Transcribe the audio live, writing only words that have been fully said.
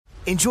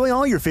Enjoy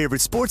all your favorite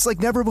sports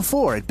like never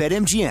before at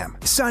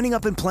BetMGM. Signing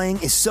up and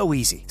playing is so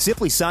easy.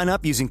 Simply sign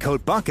up using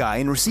code Buckeye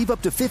and receive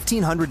up to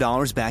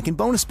 $1,500 back in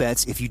bonus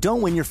bets if you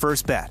don't win your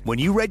first bet. When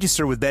you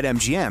register with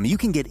BetMGM, you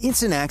can get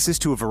instant access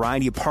to a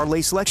variety of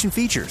parlay selection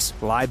features,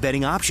 live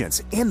betting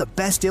options, and the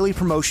best daily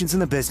promotions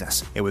in the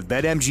business. And with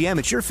BetMGM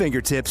at your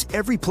fingertips,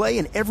 every play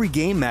and every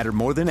game matter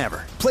more than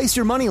ever. Place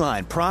your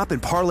moneyline, prop,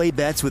 and parlay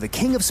bets with the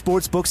king of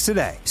sportsbooks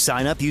today.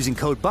 Sign up using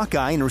code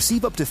Buckeye and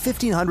receive up to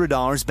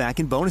 $1,500 back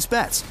in bonus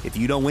bets if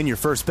you don't win your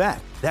first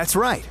bet. That's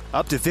right,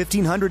 up to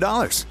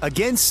 $1,500.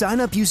 Again, sign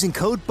up using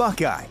code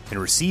Buckeye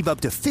and receive up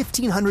to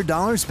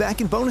 $1,500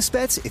 back in bonus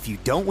bets if you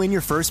don't win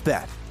your first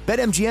bet.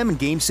 BetMGM and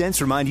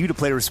GameSense remind you to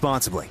play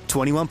responsibly.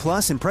 21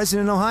 plus and present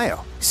in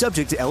Ohio.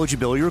 Subject to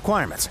eligibility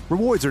requirements.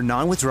 Rewards are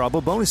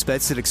non-withdrawable bonus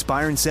bets that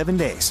expire in 7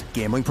 days.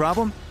 Gambling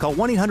problem? Call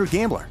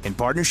 1-800-GAMBLER in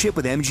partnership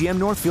with MGM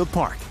Northfield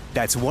Park.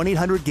 That's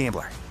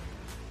 1-800-GAMBLER.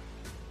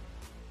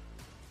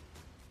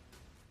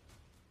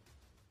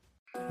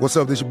 What's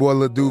up, this your boy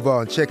Lil Duval,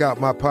 and check out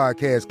my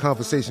podcast,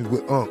 Conversations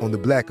with Unc, on the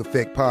Black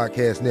Effect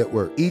Podcast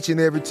Network. Each and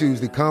every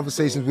Tuesday,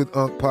 Conversations with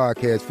Unc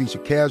podcast feature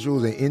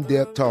casuals and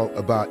in-depth talk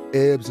about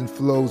ebbs and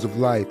flows of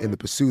life and the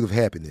pursuit of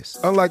happiness.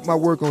 Unlike my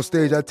work on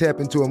stage, I tap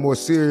into a more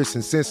serious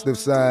and sensitive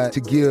side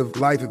to give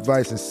life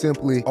advice and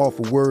simply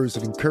offer words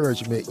of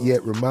encouragement,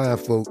 yet remind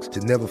folks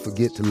to never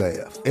forget to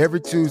laugh.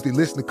 Every Tuesday,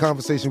 listen to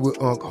Conversation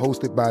with Unc,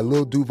 hosted by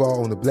Lil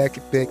Duval on the Black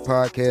Effect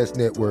Podcast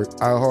Network,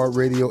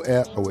 iHeartRadio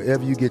app, or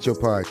wherever you get your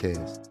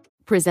podcasts.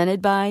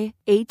 Presented by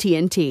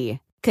AT&T.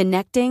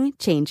 Connecting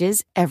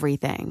changes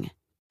everything.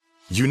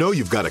 You know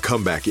you've got a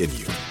comeback in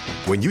you.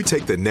 When you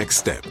take the next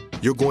step,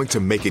 you're going to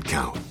make it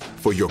count.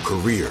 For your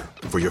career,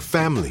 for your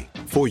family,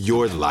 for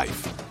your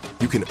life.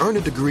 You can earn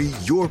a degree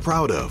you're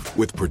proud of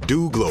with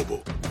Purdue Global.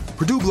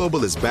 Purdue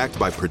Global is backed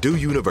by Purdue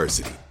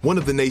University, one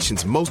of the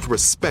nation's most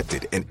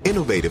respected and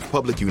innovative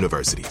public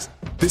universities.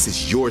 This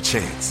is your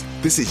chance.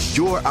 This is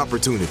your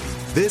opportunity.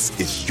 This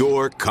is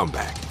your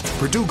comeback.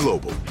 Purdue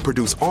Global,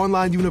 Purdue's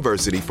online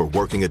university for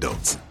working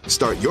adults.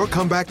 Start your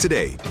comeback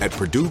today at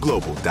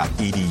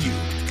purdueglobal.edu.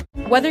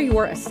 Whether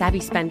you're a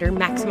savvy spender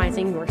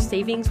maximizing your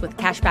savings with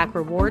cashback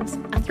rewards,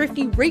 a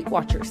thrifty rate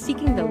watcher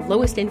seeking the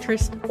lowest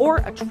interest, or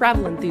a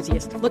travel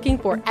enthusiast looking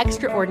for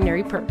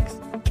extraordinary perks,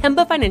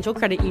 Kemba Financial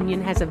Credit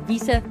Union has a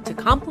visa to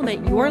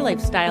complement your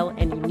lifestyle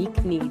and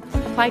unique needs.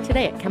 Apply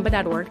today at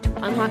Kemba.org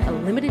to unlock a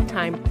limited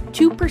time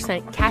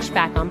 2% cash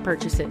back on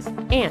purchases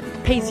and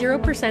pay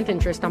 0%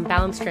 interest on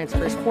balance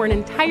transfers for an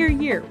entire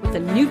year with a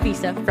new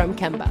visa from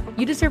Kemba.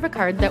 You deserve a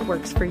card that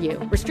works for you.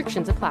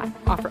 Restrictions apply.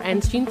 Offer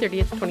ends June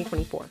 30th,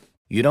 2024.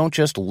 You don't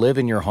just live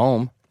in your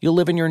home, you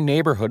live in your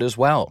neighborhood as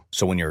well.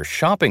 So when you're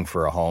shopping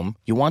for a home,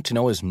 you want to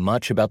know as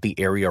much about the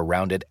area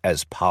around it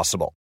as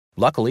possible.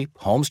 Luckily,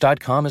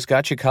 Homes.com has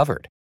got you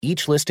covered.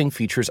 Each listing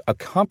features a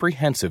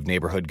comprehensive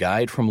neighborhood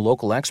guide from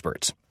local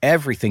experts.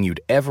 Everything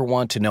you'd ever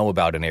want to know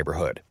about a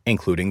neighborhood,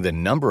 including the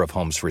number of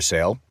homes for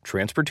sale,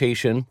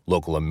 transportation,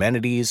 local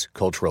amenities,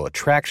 cultural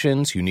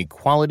attractions, unique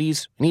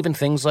qualities, and even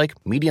things like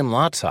median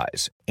lot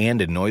size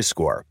and a noise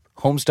score.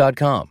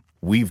 Homes.com.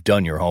 We've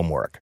done your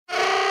homework.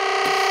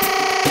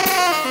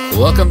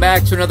 Welcome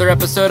back to another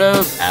episode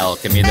of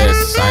Alchemy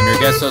This. I'm your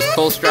guest host,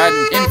 Cole Stratton,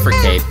 in for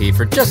KP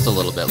for just a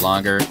little bit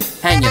longer.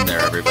 Hang in there,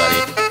 everybody.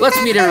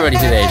 Let's meet everybody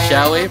today,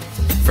 shall we?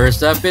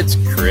 First up, it's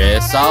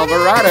Chris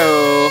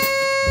Alvarado.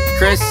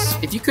 Chris,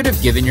 if you could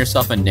have given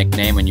yourself a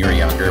nickname when you were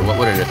younger, what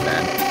would it have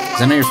been?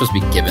 Because I know you're supposed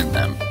to be given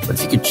them, but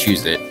if you could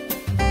choose it.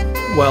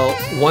 Well,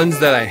 ones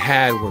that I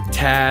had were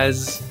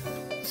Taz,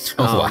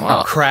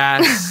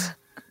 Crass,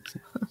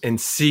 and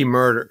C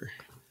Murder.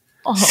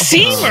 Oh.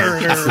 C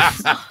Murder. Is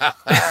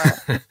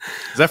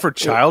that for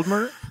child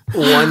murder?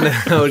 One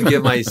that I would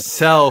give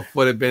myself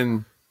would have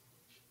been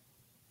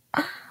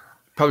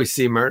probably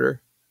C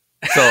Murder.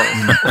 So,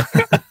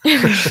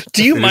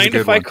 do you mind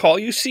if I call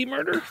you C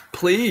Murder?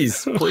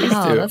 Please do.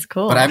 That's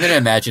cool. But I'm going to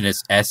imagine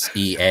it's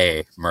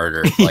SEA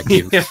murder, like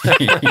you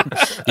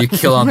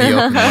kill on the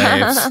open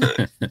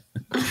waves.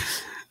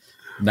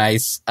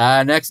 Nice.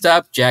 Next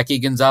up, Jackie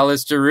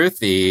Gonzalez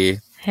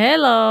Duruthi.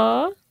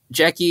 Hello.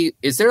 Jackie,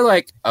 is there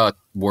like a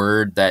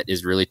word that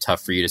is really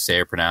tough for you to say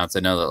or pronounce? I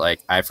know that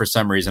like for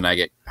some reason I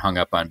get hung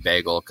up on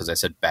bagel because I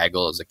said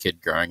bagel as a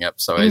kid growing up,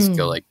 so I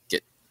still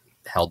get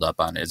held up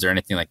on it. Is there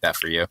anything like that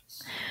for you?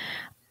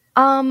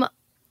 I'm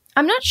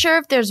not sure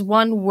if there's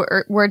one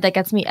word that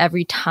gets me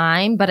every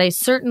time, but I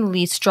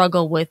certainly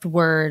struggle with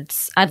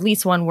words, at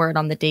least one word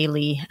on the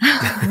daily,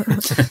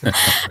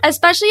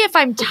 especially if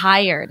I'm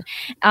tired.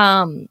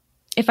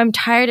 If I'm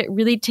tired, it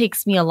really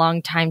takes me a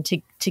long time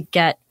to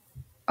get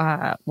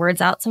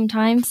words out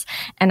sometimes.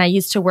 And I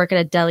used to work at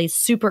a deli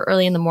super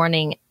early in the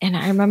morning. And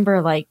I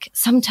remember like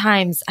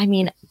sometimes,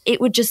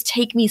 it would just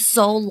take me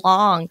so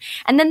long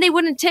and then they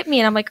wouldn't tip me.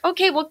 And I'm like,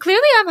 okay, well,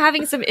 clearly I'm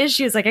having some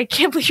issues. Like, I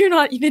can't believe you're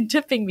not even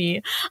tipping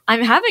me.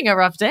 I'm having a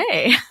rough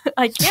day.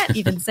 I can't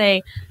even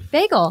say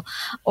bagel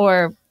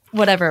or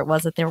whatever it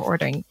was that they were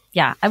ordering.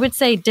 Yeah, I would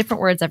say different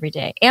words every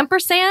day.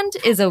 Ampersand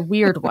is a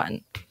weird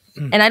one.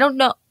 And I don't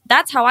know.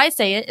 That's how I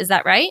say it. Is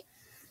that right?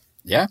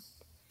 Yeah.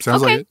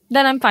 Sounds okay, like it.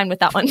 then I'm fine with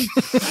that one.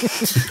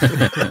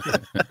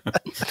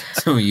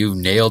 So you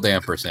nailed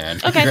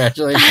ampersand. Okay.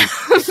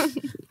 Congratulations.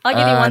 I'll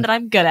give you one that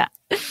I'm good at.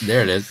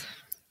 There it is.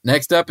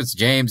 Next up, it's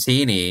James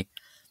Heaney.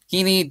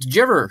 Heaney, did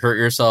you ever hurt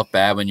yourself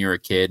bad when you were a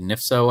kid? And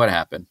if so, what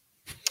happened?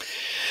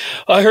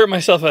 I hurt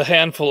myself a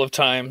handful of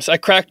times. I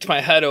cracked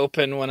my head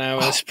open when I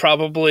was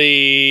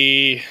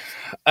probably,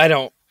 I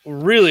don't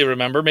really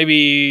remember,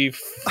 maybe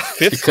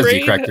fifth Because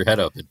grade. you cracked your head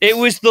open. It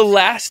was the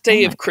last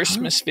day of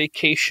Christmas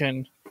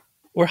vacation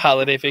or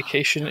holiday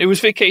vacation. It was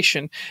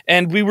vacation.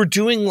 And we were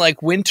doing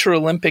like Winter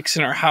Olympics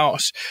in our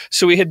house.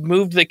 So we had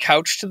moved the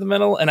couch to the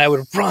middle and I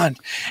would run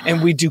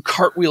and we'd do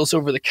cartwheels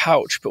over the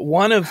couch. But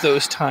one of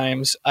those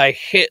times I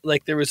hit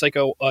like there was like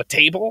a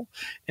table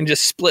and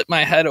just split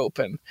my head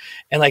open.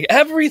 And like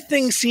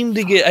everything seemed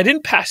to get, I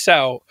didn't pass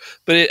out,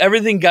 but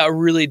everything got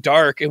really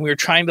dark and we were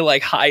trying to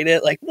like hide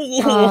it. Like,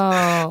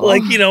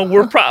 like, you know,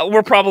 we're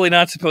probably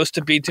not supposed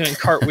to be doing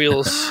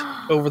cartwheels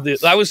over the,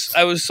 I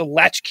was a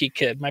latchkey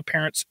kid. My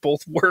parents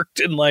both worked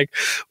and like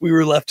we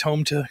were left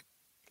home to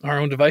our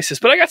own devices,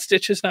 but I got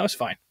stitches and I was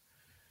fine.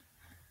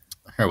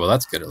 All right, well,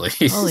 that's good at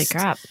least. Holy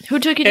crap. Who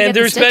took you to And get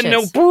there's the been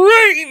no stitches?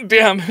 brain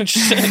damage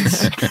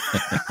since.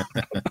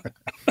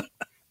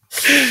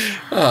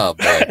 Oh,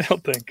 boy. I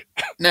don't think.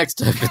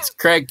 Next up, it's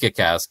Craig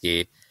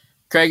Kikowski.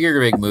 Craig,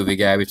 you're a big movie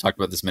guy. We've talked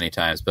about this many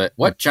times, but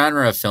what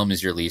genre of film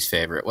is your least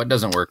favorite? What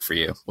doesn't work for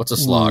you? What's a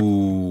slog?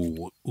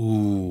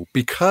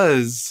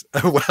 Because,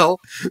 well,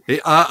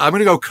 I'm going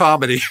to go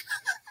comedy.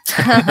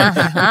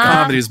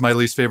 Comedy is my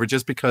least favorite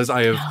just because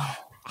I have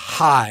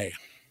high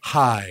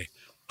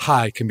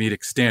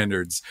comedic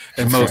standards,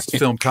 and most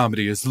film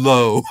comedy is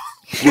low.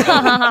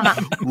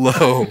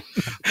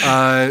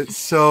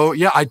 So,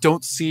 yeah, I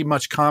don't see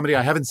much comedy.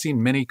 I haven't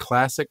seen many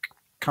classic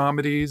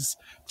comedies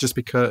just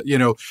because, you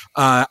know,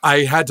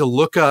 I had to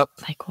look up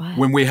like what?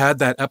 When we had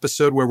that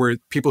episode where we're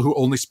people who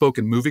only spoke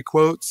in movie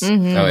quotes,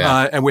 Mm-hmm. Oh,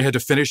 yeah. and we had to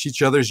finish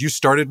each other's. You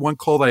started one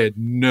called, I had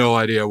no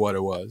idea what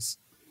it was.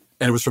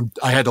 And it was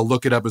I had to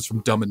look it up. It was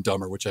from Dumb and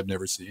Dumber, which I've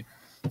never seen.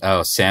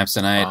 Oh,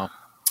 Samsonite. Wow.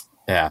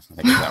 Yeah, I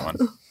think it's that one.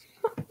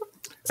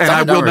 And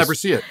I will never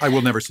see it. I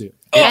will never see it.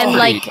 And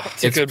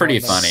It's pretty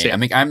funny. I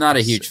mean, I'm not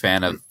a huge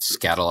fan of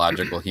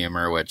scatological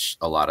humor, which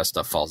a lot of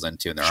stuff falls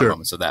into, and there are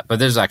moments of that. But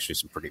there's actually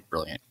some pretty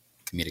brilliant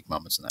comedic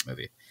moments in that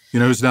movie. You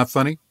know who's not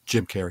funny?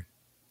 Jim Carrey.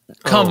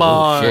 Come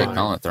on. Shit,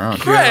 Colin Throne.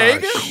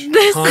 Craig.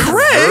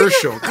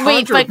 Controversial.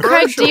 Wait, but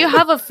Craig, do you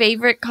have a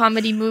favorite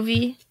comedy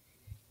movie?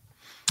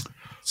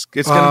 It's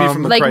going to be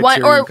from the like one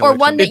Criterion or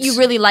one that Collection. you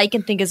really like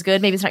and think is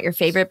good. Maybe it's not your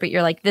favorite, but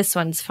you're like, this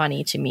one's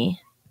funny to me.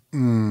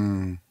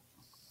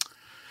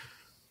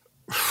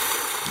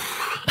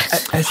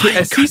 As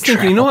he's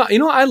thinking, you know what?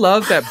 I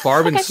love that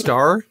Barb and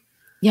Star.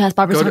 Yes,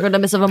 Barbara Tucker, The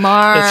Miss of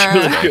Amar. That's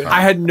really good.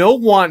 I had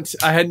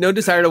no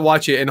desire to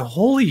watch it, and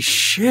holy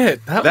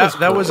shit, that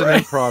was an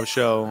improv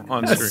show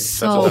on screen.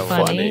 So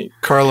funny.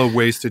 Carla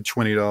wasted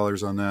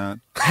 $20 on that.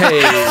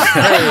 Hey.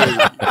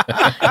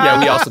 Yeah,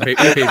 we also paid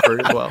for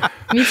it as well.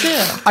 Me too.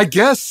 I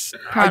guess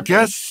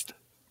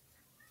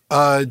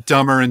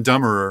Dumber and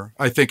Dumberer,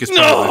 I think, is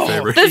probably my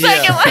favorite. The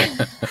second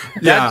one.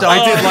 Yeah,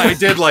 I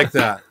did like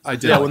that. I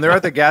did. Yeah, when they're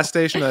at the gas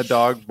station, that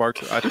dog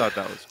barks. I thought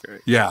that was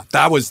great. Yeah,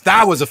 that was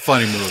a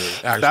funny movie.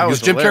 Actually, That was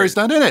because Jim hilarious. Carrey's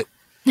not in it.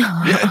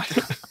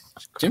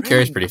 Jim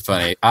Carrey's pretty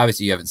funny.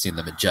 Obviously, you haven't seen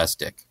The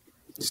Majestic.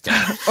 Just kidding.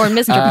 Or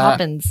Mr.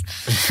 Poppins.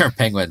 Or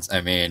Penguins.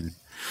 I mean,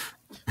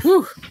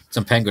 whew,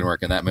 some penguin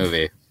work in that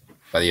movie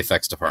by the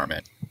effects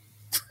department.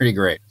 Pretty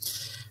great.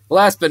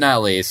 Last but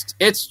not least,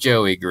 it's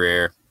Joey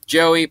Greer.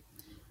 Joey,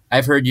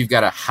 I've heard you've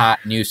got a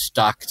hot new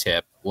stock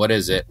tip. What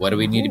is it? What do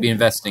we need to be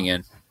investing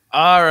in?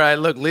 All right,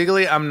 look,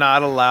 legally, I'm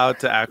not allowed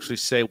to actually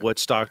say what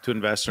stock to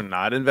invest or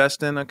not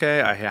invest in,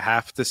 okay? I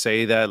have to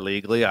say that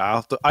legally.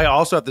 I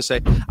also have to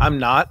say I'm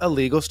not a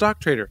legal stock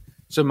trader.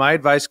 So my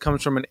advice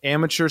comes from an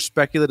amateur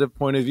speculative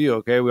point of view,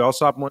 okay? We all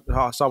saw what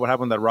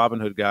happened with that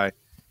Robinhood guy.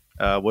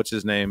 What's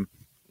his name?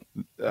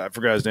 I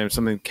forgot his name.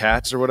 Something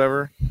Katz or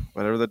whatever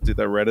that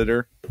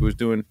Redditor who was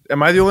doing.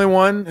 Am I the only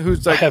one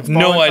who's like? I have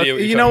no idea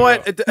what you're you know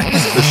what? talking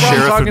The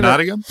Sheriff of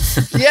Nottingham?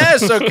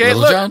 Yes. Okay. Little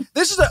Look, John?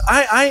 this is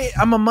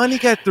I'm a money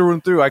guy through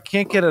and through. I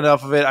can't get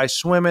enough of it. I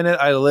swim in it.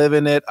 I live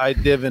in it. I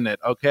div in it.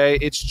 Okay.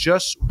 It's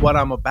just what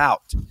I'm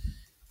about.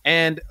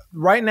 And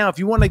right now, if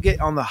you want to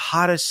get on the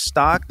hottest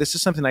stock, this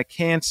is something I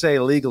can say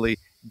legally.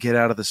 Get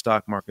out of the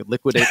stock market.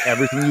 Liquidate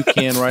everything you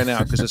can right now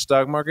because the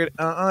stock market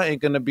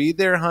ain't going to be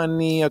there,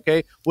 honey.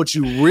 Okay. What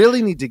you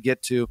really need to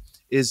get to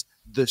is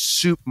the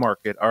soup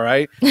market. All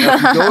right. Now,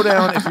 if you go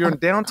down, if you're in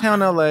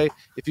downtown LA,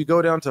 if you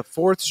go down to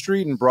 4th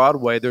Street and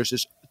Broadway, there's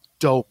this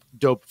dope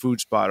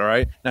food spot. All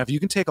right. Now, if you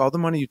can take all the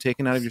money you've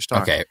taken out of your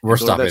stock. Okay, we're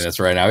stopping this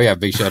right now. We got a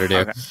big show to do.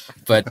 Okay.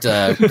 But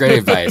great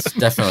advice.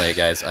 Definitely,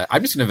 guys.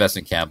 I'm just going to invest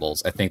in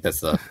Campbell's. I think that's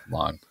the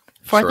long.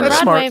 Fourth short and of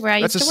it. Broadway, where I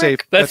used to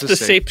work. That's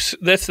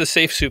the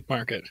safe soup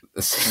market.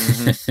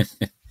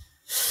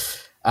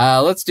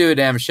 Let's do a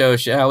damn show,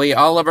 shall we?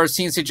 All of our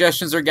scene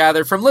suggestions are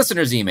gathered from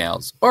listeners'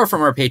 emails or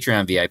from our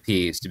Patreon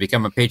VIPs. To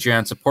become a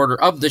Patreon supporter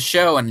of the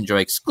show and enjoy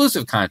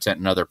exclusive content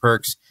and other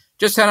perks,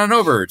 just head on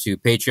over to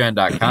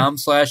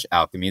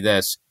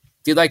patreon.com/alchemythis.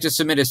 If you'd like to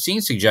submit a scene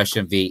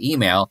suggestion via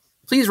email,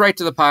 please write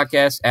to the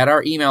podcast at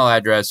our email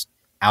address,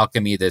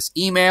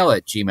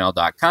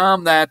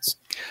 alchemythisemail@gmail.com. That's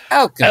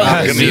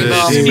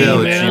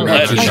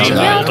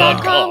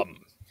alchemythisemail@gmail.com.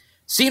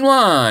 Scene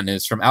 1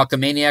 is from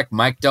Alchemaniac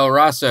Mike Del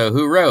Rosso,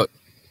 who wrote,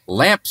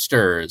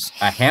 Lampsters,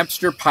 a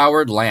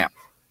hamster-powered lamp.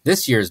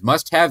 This year's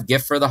must-have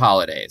gift for the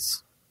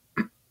holidays.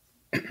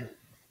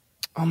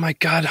 Oh my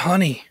God,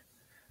 honey.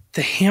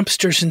 The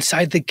hamsters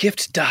inside the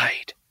gift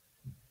died.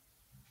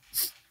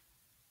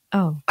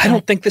 Oh. I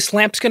don't think this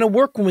lamp's going to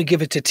work when we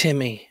give it to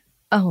Timmy.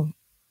 Oh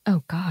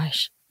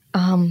gosh.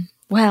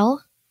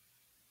 Well,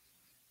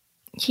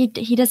 he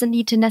doesn't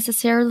need to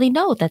necessarily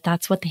know that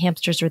that's what the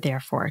hamsters are there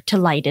for, to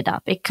light it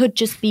up. It could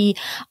just be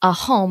a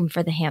home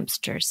for the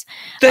hamsters.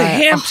 The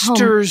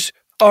hamsters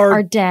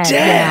are dead.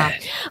 Yeah.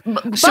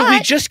 So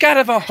we just got to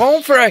have a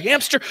home for a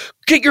hamster.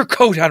 Get your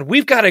coat on.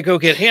 We've got to go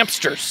get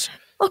hamsters.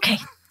 Okay.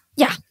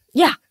 Yeah.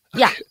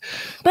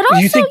 But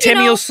also, you think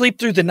Timmy will sleep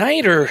through the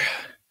night, or?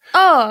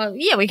 Oh,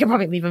 yeah, we could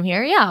probably leave him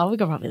here. Yeah, we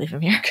could probably leave him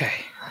here. Okay.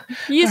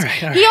 He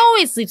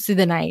always sleeps through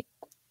the night.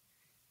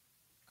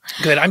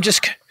 Good.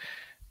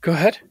 Go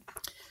ahead.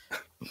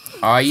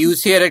 Are you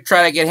here to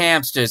try to get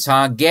hamsters,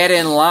 huh? Get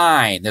in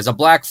line. There's a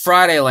Black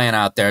Friday land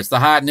out there. It's the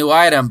hot new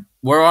item.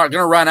 We're going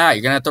to run out.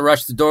 You're going to have to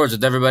rush the doors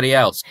with everybody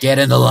else. Get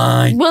in the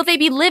line. Will they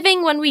be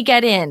living when we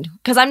get in?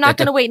 Because I'm not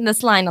going to wait in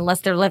this line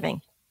unless they're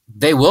living.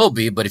 They will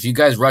be, but if you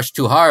guys rush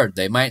too hard,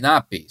 they might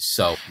not be.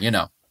 So,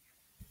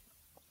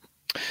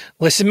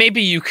 Listen,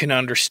 maybe you can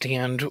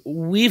understand.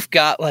 We've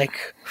got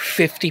like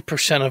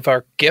 50% of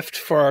our gift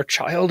for our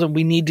child, and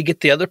we need to get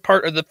the other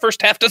part, or the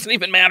first half doesn't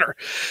even matter.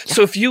 Yeah.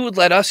 So if you would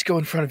let us go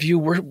in front of you,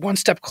 we're one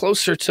step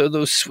closer to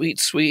those sweet,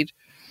 sweet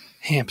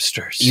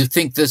hamsters. You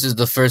think this is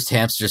the first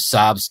hamster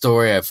sob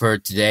story I've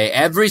heard today?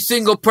 Every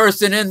single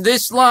person in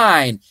this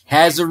line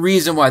has a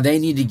reason why they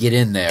need to get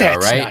in there, That's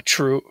all right? That's not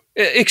true.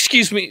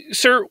 Excuse me,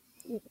 sir.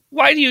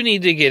 Why do you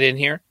need to get in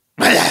here?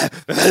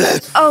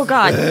 Oh,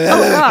 God.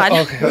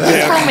 Okay.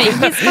 He's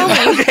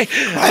foaming. Okay.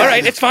 All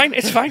right. It's fine.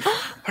 All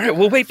right.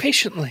 We'll wait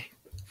patiently.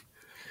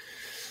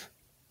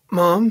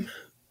 Mom,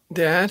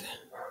 Dad.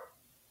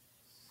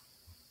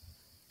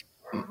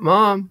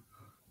 Mom,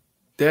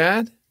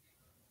 Dad.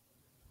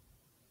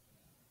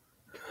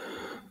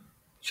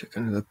 Check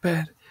under the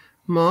bed.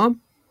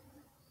 Mom,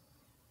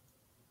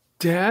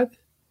 Dad.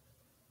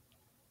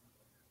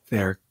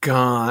 They're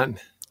gone.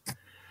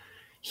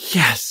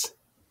 Yes.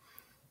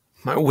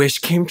 My wish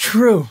came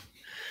true.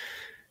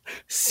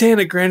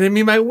 Santa granted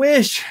me my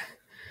wish.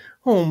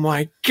 Oh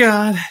my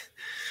God.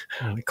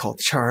 I'm gonna call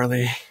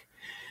Charlie.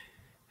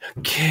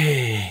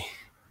 Okay.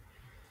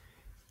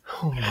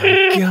 Oh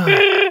my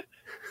God.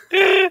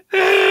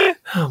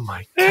 Oh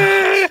my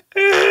God.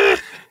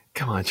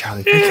 Come on,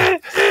 Charlie. Pick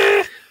up.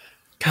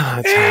 Come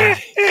on,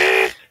 Charlie.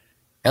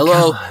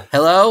 Hello?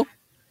 Hello?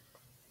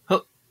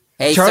 Oh,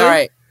 hey, Charlie?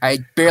 Sorry. I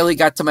barely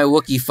got to my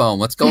Wookiee phone.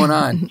 What's going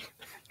on?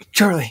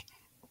 Charlie,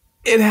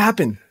 it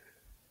happened.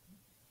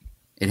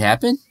 It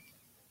happened?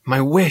 My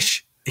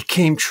wish. It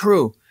came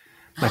true.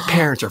 My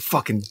parents are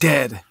fucking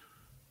dead.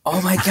 Oh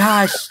my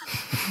gosh.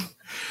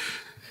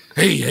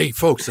 Hey,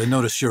 folks, I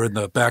noticed you're in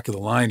the back of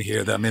the line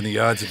here. That mean the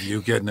odds of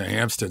you getting a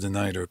hamster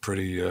tonight are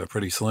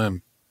pretty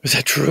slim. Is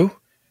that true?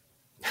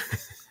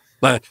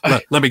 Let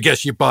me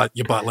guess, you bought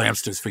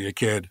lamsters for your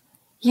kid.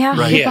 Yeah,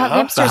 right? He bought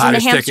hamsters and the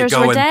hamsters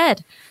were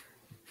dead.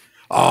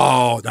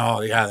 Oh, no,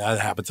 yeah, that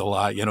happens a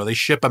lot. They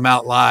ship them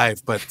out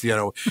live, but,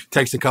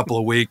 takes a couple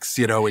of weeks,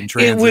 in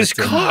transit. It was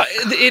caught.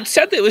 It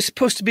said that it was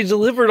supposed to be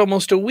delivered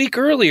almost a week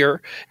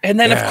earlier, and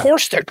then, of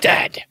course, they're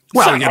dead.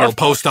 Well,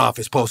 post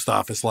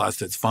office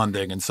lost its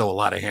funding, and so a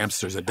lot of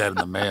hamsters are dead in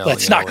the mail.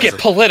 Let's not get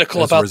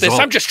political about this.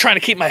 I'm just trying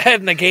to keep my head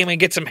in the game and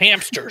get some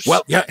hamsters.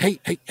 Well, yeah, hey,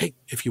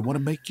 if you want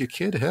to make your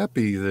kid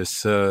happy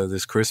this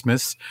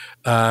Christmas,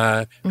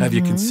 have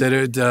you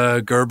considered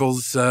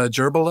Goebbels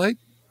Gerbilite?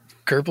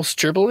 Goebbels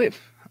gerbilate?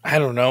 I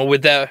don't know.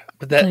 Would that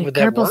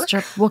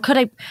work? Well,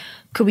 could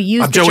we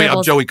use I'm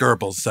Joey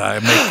Goebbels.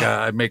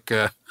 I make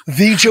the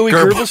Joey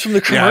Goebbels from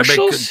the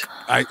commercials?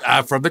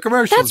 Yeah, from the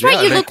commercials. That's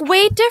right. You look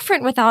way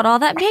different without all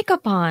that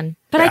makeup on.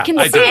 But I can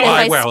see it if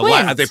I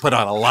squint. They put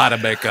on a lot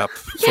of makeup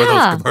for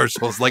those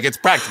commercials. Like, it's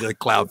practically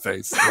clown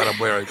face what I'm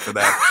wearing for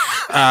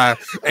that.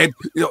 And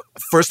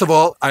first of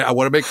all, I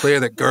want to make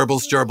clear that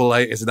Goebbels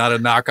Gerbilite is not a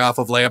knockoff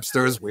of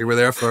Lampsters. We were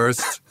there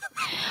first.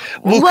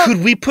 Well,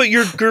 could we put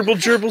your Gerbil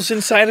Gerbils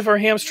inside of our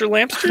hamster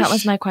Lampsters? That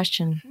was my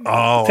question.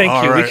 Oh, thank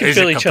you. Right. We can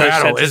fill each other's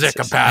sentences. Is it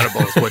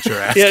compatible is what you're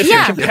asking. Yes,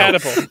 yeah.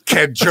 Compatible.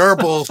 Can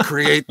gerbils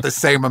create the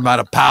same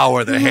amount of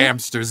power that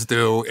hamsters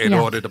do in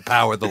order to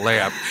power the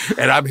lamp?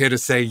 And I'm here to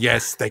say,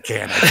 yes, they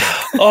can.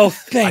 Oh,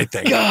 thank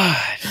God.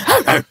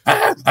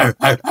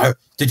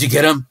 Did you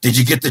get them? Did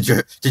you get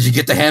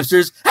the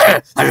hamsters?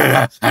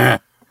 The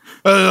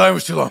line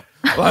was too long.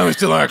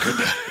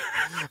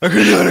 I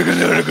couldn't do it.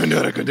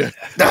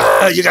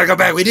 You gotta go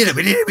back. We need it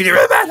really bad.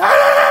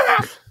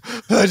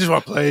 I just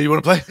want to play. You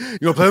want to play?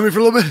 You want to play with me for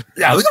a little bit?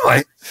 Yeah, we can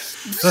play.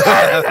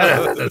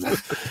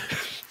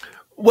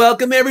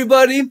 Welcome,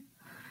 everybody.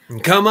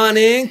 Come on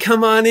in,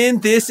 come on in.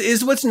 This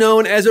is what's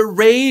known as a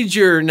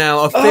Rager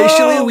now.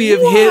 Officially, we have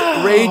hit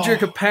Rager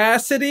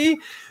capacity.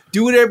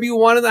 Do whatever you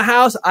want in the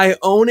house. I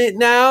own it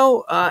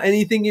now.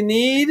 Anything you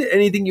need,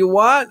 anything you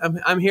want,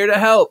 I'm here to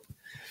help.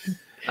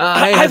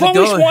 I've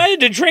always wanted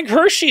to drink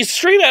Hershey's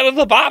straight out of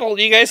the bottle.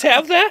 Do you guys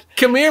have that?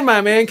 Come here,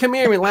 my man. Come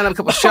here. We line up a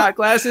couple shot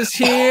glasses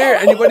here.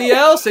 Anybody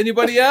else?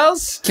 Anybody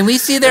else? Can we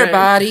see their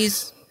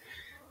bodies?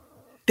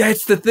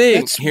 That's the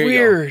thing. That's here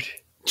weird.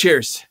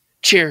 Cheers.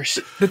 Cheers.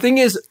 The thing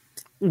is,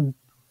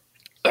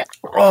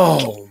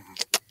 oh,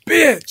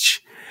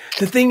 bitch.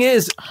 The thing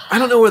is, I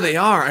don't know where they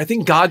are. I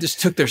think God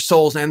just took their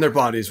souls and their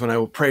bodies when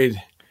I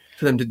prayed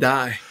for them to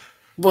die.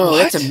 Whoa,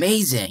 that's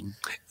amazing.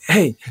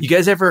 Hey, you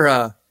guys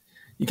ever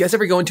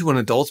go into an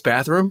adult's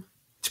bathroom?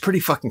 It's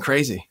pretty fucking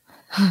crazy.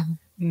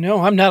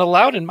 No, I'm not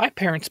allowed in my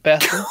parents'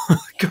 bathroom.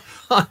 Come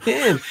on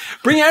in.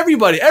 Bring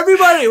everybody.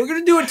 Everybody, we're going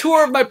to do a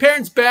tour of my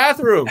parents'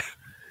 bathroom.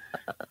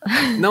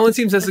 No one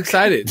seems as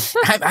excited.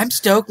 I'm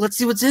stoked. Let's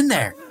see what's in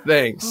there.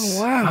 Thanks.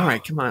 Oh, wow. All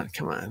right, come on.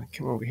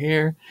 Come over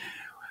here.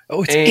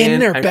 Oh, it's in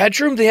their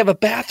bedroom? They have a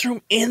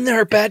bathroom in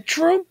their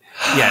bedroom?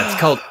 Yeah, it's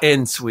called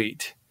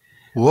En-Suite.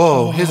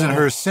 Whoa, his and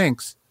her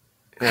sinks.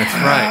 That's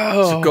right.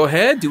 So go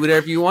ahead, do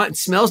whatever you want. It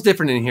smells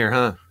different in here,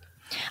 huh?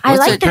 I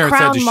like the parents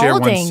crown had to share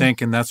one molding.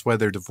 sink, and that's why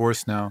they're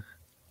divorced now.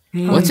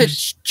 What's a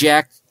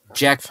Jack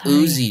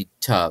Uzi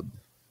tub?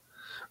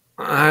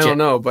 I don't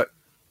know, but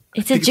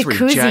It's a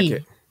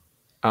jacuzzi.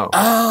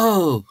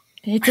 Oh.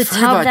 It's a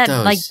tub that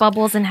like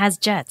bubbles and has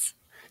jets.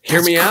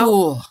 Hear me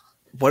out.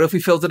 What if we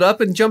filled it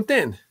up and jumped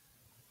in?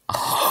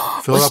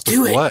 Fill it up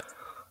with what?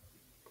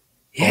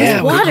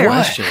 Yeah,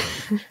 water.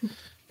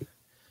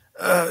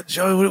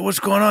 Joey, what's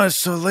going on? It's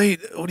so late.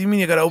 What do you mean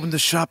you got to open the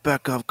shop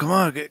back up? Come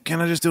on,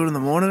 can't I just do it in the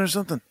morning or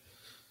something?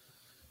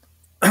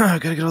 I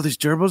got to get all these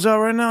gerbils out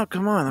right now?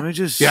 Come on, let me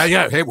just...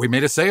 Yeah. Hey, we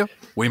made a sale.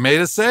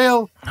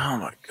 Oh,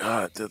 my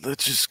God.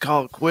 Let's just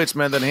call it quits,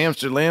 man. That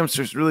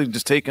Lamster's really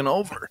just taking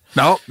over.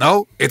 No,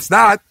 it's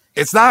not.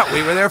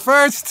 We were there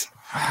first.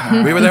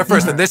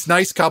 And this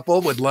nice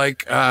couple would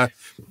like,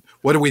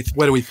 what do we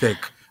think?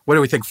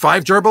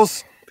 5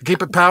 gerbils to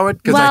keep it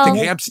powered? Because I think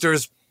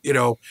hamsters,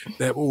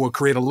 that will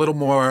create a little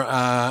more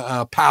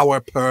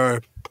power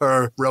per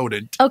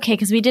rodent. Okay,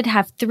 because we did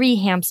have 3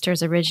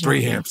 hamsters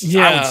originally. 3 hamsters.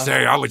 Yeah.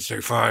 I would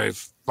say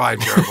 5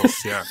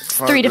 gerbils. Yeah.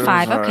 3 to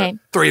 5. Okay.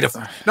 3 to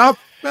 5. No.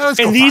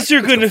 And these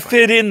are going to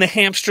fit in the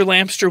hamster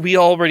lamster we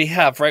already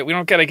have, right? We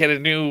don't got to get a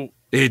new...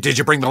 Did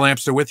you bring the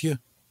lamster with you?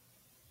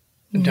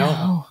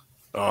 No.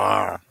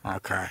 Oh,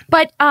 okay.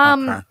 But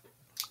Okay.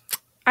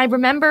 I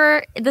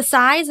remember the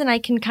size, and I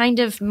can kind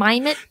of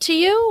mime it to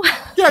you.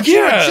 Yeah,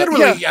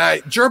 generally,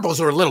 gerbils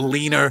are a little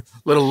leaner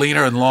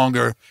and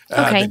longer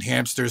than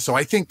hamsters. So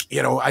I think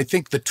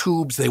the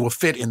tubes, they will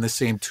fit in the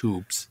same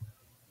tubes.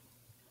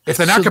 If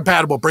they're not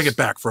compatible, bring it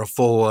back for a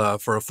full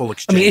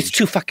exchange. I mean, it's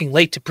too fucking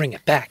late to bring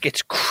it back.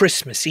 It's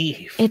Christmas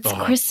Eve. It's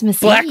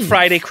Christmas Black Eve.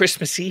 Friday,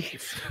 Christmas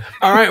Eve.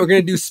 All right, we're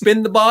going to do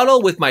spin the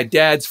bottle with my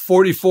dad's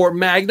 44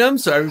 Magnum.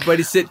 So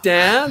everybody sit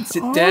down.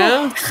 All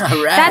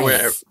right.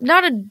 That's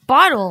not a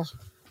bottle.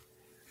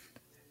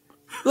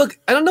 Look,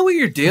 I don't know what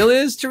your deal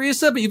is,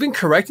 Teresa, but you've been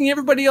correcting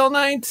everybody all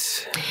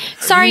night.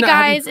 Sorry,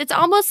 guys. It's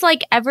almost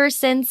like ever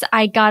since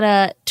I got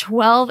a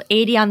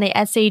 1280 on the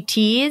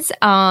SATs,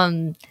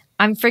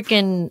 I'm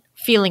freaking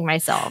feeling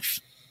myself.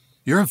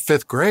 You're in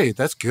 5th grade.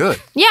 That's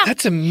good. Yeah.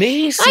 That's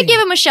amazing. I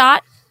give him a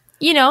shot,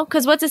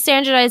 because what's a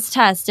standardized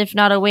test if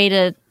not a way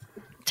to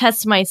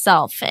test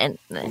myself in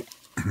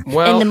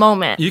the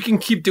moment? You can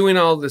keep doing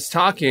all this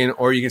talking,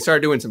 or you can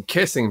start doing some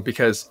kissing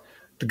because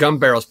the gun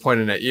barrel's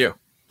pointing at you.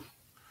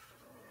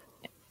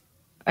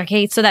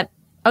 Okay,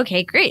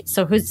 great.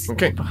 So who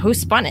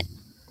spun it?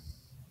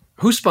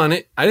 Who spun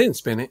it? I didn't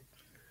spin it.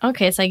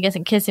 Okay, so I guess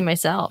I'm kissing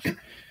myself.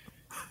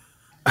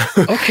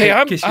 Okay,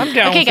 I'm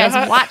down. Okay, with guys,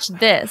 that. watch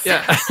this.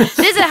 Yeah. This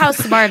is how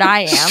smart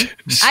I am.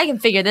 I can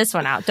figure this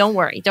one out. Don't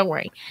worry.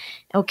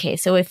 Okay,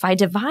 so if I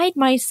divide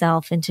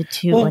myself into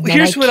 2, Well, and then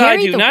here's what I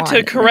carry do. the Not to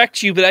one-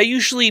 correct you, but I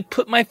usually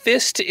put my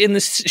fist in the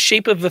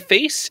shape of the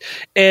face,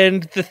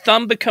 and the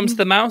thumb becomes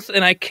the mouth,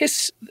 and I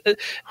kiss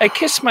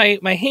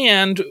my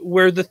hand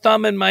where the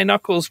thumb and my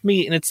knuckles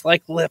meet, and it's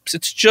like lips.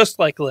 It's just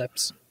like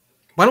lips.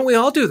 Why don't we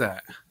all do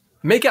that?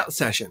 Make out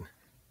session.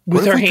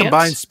 With what if our we hands?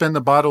 combine spin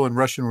the bottle and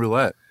Russian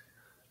roulette?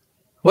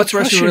 What's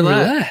Russian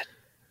roulette?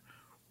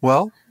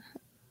 Well,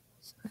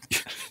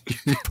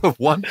 you put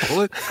 1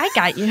 bullet. I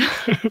got you.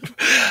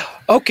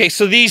 Okay,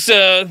 so these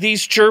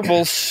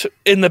gerbils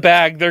in the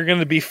bag, they're going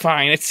to be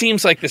fine. It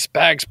seems like this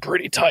bag's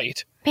pretty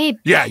tight. Babe.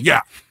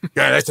 Yeah.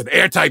 That's an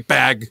airtight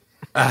bag.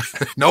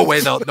 No way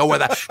they'll know where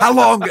that. How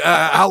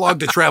long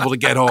to travel to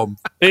get home?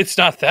 It's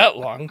not that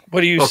long.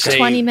 What do you say?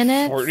 20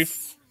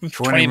 minutes?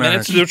 20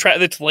 minutes.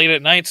 It's late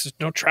at night, so there's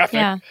no traffic.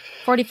 Yeah,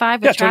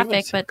 45 with 20 traffic,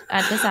 minutes. but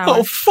at this hour.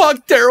 Oh,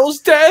 fuck, Daryl's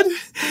dead.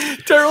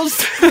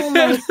 Oh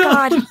my God.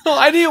 God. No,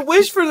 I need a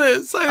wish for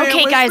this.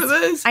 Okay,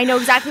 guys, I know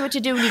exactly what to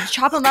do. We need to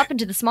chop them up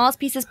into the smallest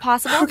pieces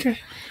possible. Okay.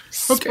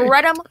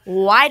 Spread them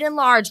wide and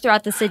large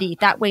throughout the city.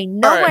 That way,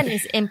 no one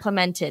is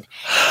implemented.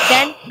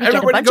 Then we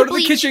everybody go to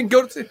the kitchen.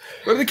 Go to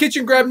the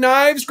kitchen. Grab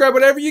knives. Grab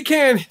whatever you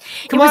can.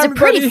 Come on, it was a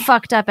everybody. pretty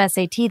fucked up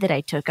SAT that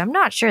I took. I'm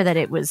not sure that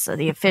it was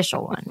the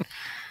official one,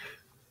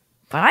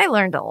 but I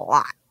learned a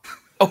lot.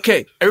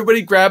 Okay,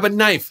 everybody, grab a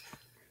knife.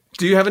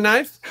 Do you have a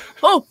knife?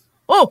 Oh!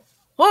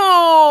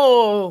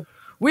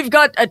 We've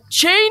got a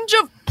change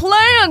of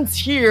plans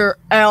here,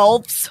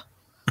 elves.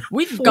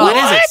 We've got.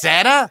 What is it,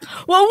 Santa?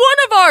 Well, one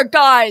of our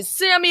guys,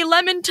 Sammy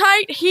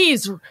Lemontite, he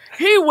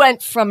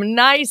went from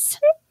nice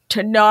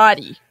to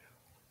naughty.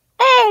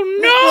 Oh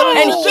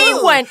no! And he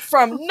went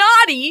from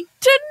naughty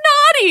to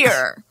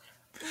naughtier.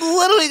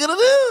 What are we gonna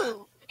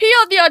do? He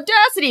had the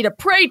audacity to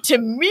pray to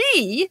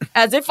me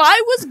as if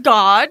I was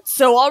God.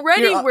 So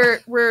already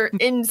we're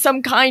in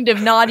some kind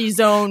of naughty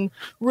zone,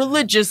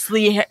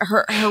 religiously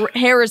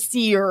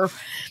heresy. Then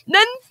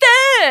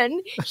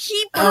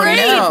he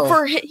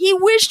prayed he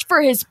wished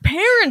for his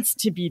parents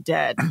to be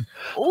dead.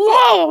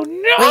 Oh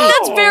no!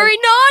 That's very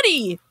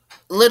naughty.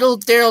 Little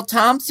Daryl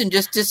Thompson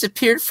just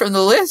disappeared from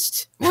the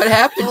list. What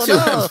happened to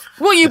him?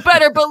 Well, you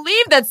better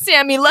believe that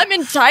Sammy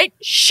Lemontite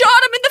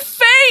shot him in the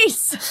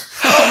face.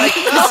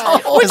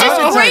 Oh, no. Which is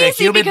a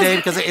crazy human name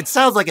because it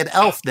sounds like an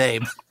elf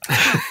name.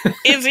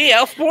 Is he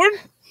elf-born?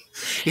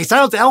 He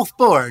sounds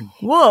elf-born.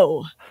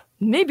 Whoa.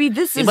 Maybe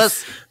this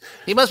is...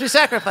 He must be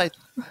sacrificed.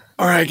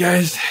 All right,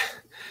 guys.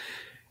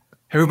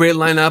 Everybody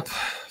line up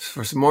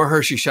for some more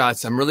Hershey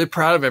shots. I'm really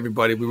proud of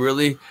everybody.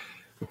 We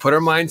put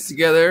our minds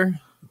together,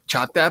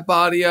 chop that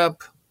body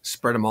up,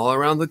 spread them all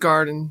around the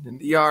garden and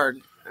the yard.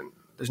 And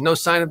there's no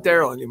sign of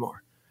Daryl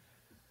anymore.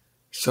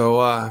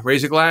 So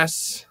raise a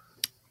glass.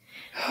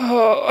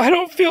 Oh, I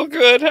don't feel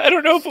good. I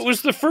don't know if it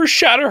was the first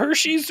shot of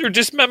Hershey's or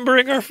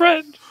dismembering our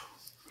friend.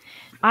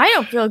 I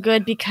don't feel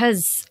good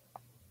because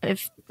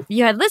if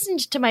you had listened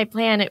to my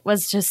plan, it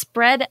was to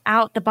spread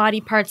out the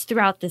body parts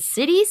throughout the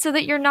city so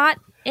that you're not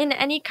in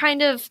any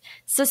kind of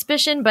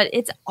suspicion, but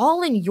it's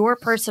all in your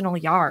personal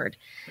yard.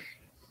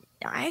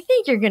 I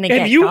think you're going to get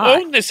And you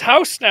caught. own this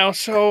house now,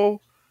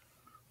 so...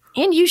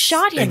 And you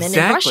shot him, Exactly.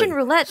 and in Russian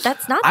roulette,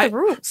 that's not the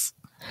rules.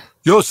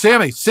 Yo,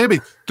 Sammy,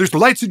 there's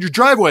lights in your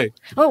driveway.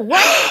 Oh,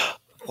 what?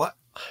 What?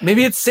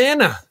 Maybe it's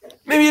Santa.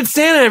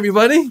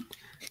 Everybody.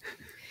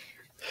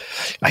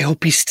 I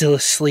hope he's still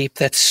asleep,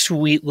 that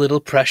sweet little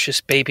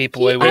precious baby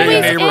boy.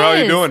 Hey, neighbor, how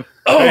you doing?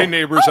 Oh. Hey,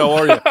 neighbors, how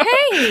are you?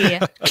 Hey!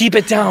 Keep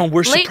it down.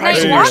 We're Late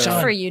surprising night your walk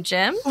son. for you,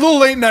 Jim. A little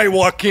late night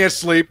walk, can't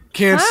sleep,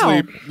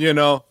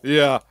 Wow.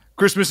 Yeah.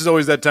 Christmas is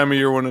always that time of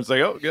year when it's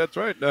like, oh, yeah, that's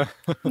right.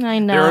 I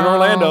know. They're in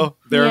Orlando.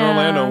 Yeah. In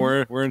Orlando.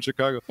 We're in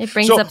Chicago. It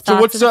brings up thoughts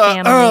what's of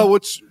the family.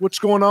 what's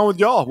going on with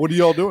y'all? What are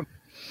y'all doing?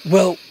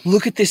 Well,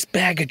 look at this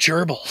bag of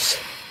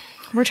gerbils.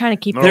 We're trying to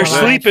keep them They're alive.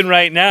 sleeping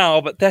right now,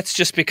 but that's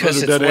just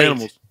because Those are it's dead late.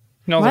 animals.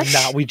 No, What? they're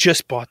not. We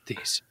just bought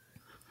these.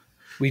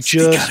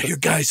 Sneak out of here,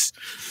 guys.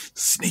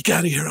 Sneak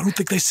out of here. I don't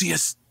think they see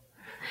us.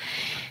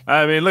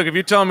 I mean, look, if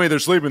you tell me they're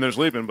sleeping,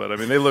 but I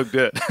mean, they look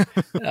dead.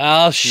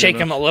 I'll shake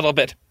them a little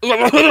bit.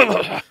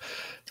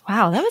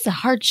 Wow, that was a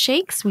hard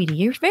shake, sweetie.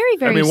 You're very,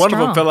 very I mean, one of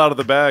them strong. fell out of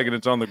the bag and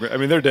it's on the ground. I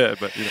mean, they're dead,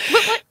 but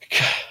What?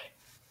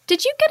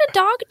 Did you get a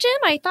dog, Jim?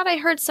 I thought I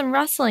heard some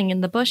rustling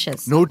in the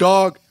bushes. No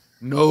dog.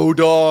 No,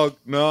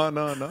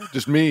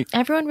 just me.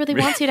 Everyone really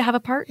wants you to have a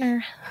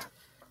partner.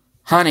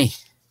 Honey,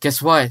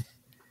 guess what?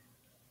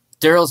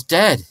 Daryl's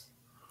dead.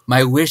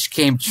 My wish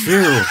came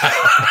true.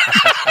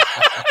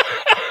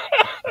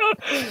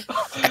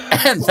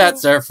 And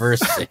that's our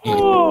first scene.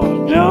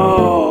 Oh,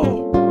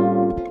 no.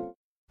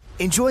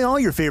 Enjoy all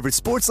your favorite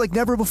sports like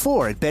never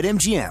before at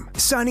BetMGM.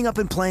 Signing up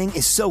and playing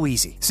is so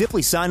easy.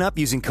 Simply sign up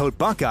using code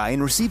Buckeye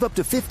and receive up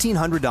to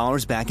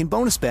 $1,500 back in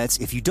bonus bets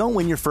if you don't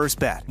win your first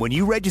bet. When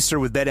you register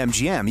with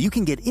BetMGM, you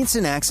can get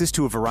instant access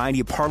to a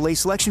variety of parlay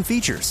selection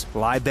features,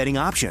 live betting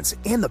options,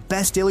 and the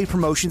best daily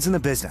promotions in the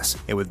business.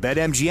 And with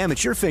BetMGM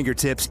at your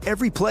fingertips,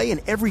 every play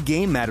and every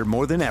game matter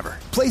more than ever.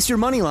 Place your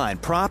moneyline,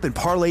 prop, and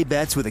parlay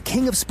bets with the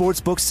king of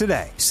sportsbooks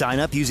today. Sign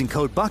up using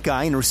code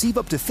Buckeye and receive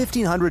up to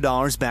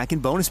 $1,500 back in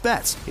bonus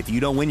bets if you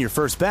don't win your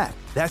first bet.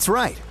 That's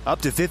right,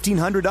 up to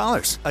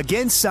 $1,500.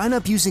 Again, sign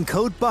up using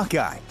code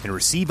Buckeye and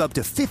receive up to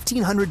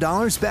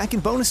 $1,500 back in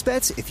bonus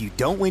bets if you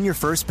don't win your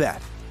first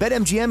bet.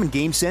 BetMGM and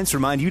GameSense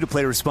remind you to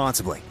play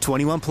responsibly.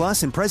 21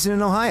 plus and present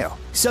in Ohio.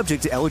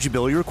 Subject to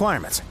eligibility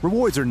requirements.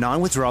 Rewards are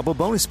non-withdrawable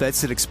bonus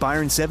bets that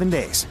expire in 7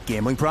 days.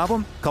 Gambling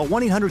problem? Call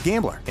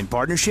 1-800-GAMBLER in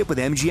partnership with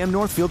MGM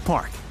Northfield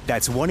Park.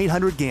 That's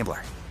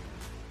 1-800-GAMBLER.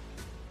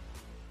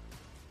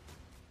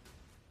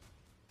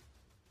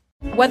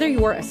 Whether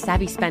you're a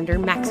savvy spender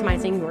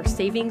maximizing your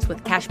savings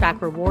with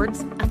cashback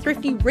rewards, a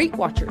thrifty rate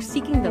watcher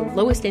seeking the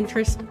lowest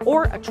interest,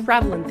 or a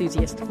travel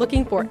enthusiast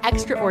looking for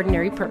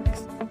extraordinary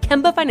perks,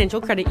 Kemba Financial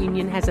Credit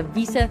Union has a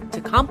visa to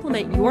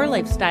complement your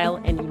lifestyle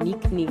and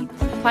unique needs.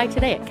 Apply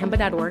today at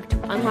Kemba.org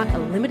to unlock a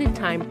limited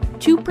time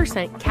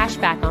 2% cash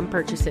back on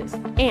purchases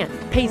and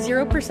pay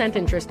 0%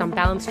 interest on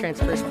balance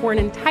transfers for an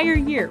entire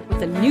year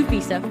with a new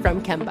visa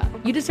from Kemba.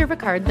 You deserve a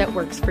card that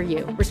works for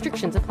you.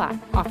 Restrictions apply.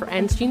 Offer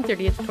ends June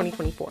 30th,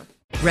 2024.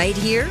 Right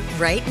here,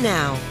 right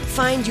now.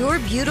 Find your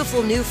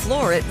beautiful new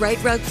floor at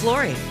Right Rug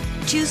Flooring.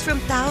 Choose from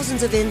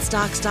thousands of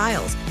in-stock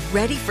styles,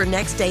 ready for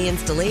next day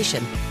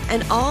installation,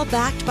 and all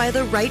backed by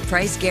the right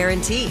price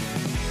guarantee.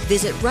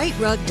 Visit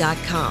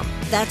rightrug.com.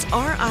 That's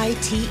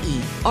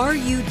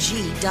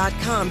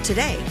RITERUG.com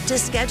today to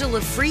schedule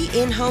a free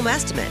in-home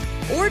estimate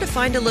or to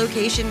find a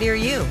location near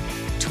you.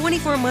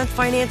 24-month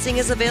financing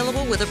is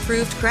available with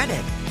approved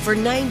credit. For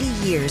 90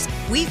 years,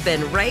 we've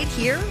been right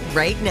here,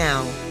 right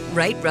now.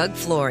 Right Rug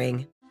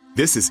Flooring.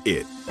 This is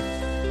it.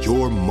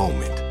 Your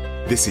moment.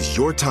 This is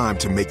your time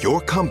to make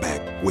your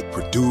comeback with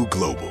Purdue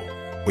Global.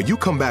 When you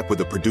come back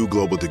with a Purdue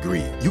Global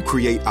degree, you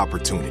create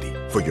opportunity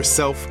for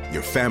yourself,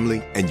 your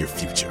family, and your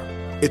future.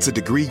 It's a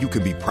degree you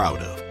can be proud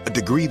of, a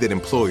degree that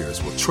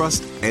employers will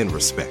trust and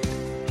respect.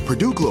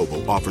 Purdue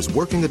Global offers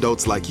working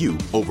adults like you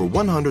over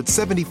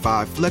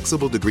 175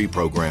 flexible degree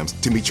programs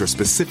to meet your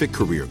specific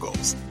career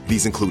goals.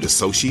 These include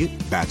associate,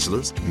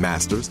 bachelor's,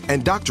 master's,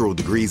 and doctoral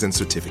degrees and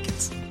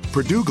certificates.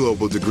 Purdue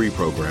Global degree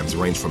programs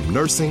range from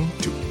nursing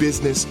to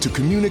business to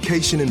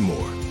communication and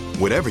more.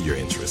 Whatever your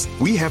interest,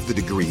 we have the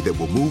degree that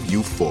will move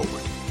you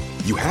forward.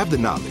 You have the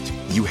knowledge,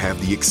 you have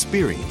the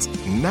experience.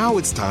 Now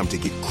it's time to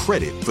get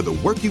credit for the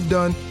work you've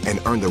done and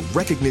earn the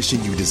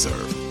recognition you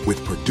deserve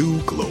with Purdue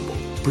Global,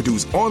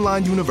 Purdue's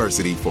online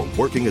university for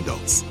working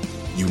adults.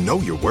 You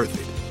know you're worth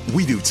it.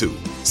 We do too.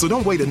 So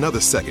don't wait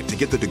another second to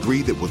get the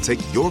degree that will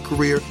take your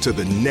career to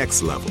the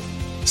next level.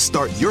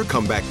 Start your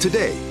comeback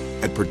today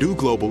at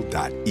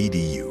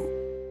purdueglobal.edu.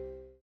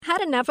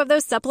 Had enough of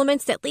those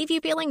supplements that leave you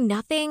feeling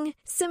nothing?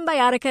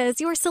 Symbiotica is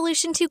your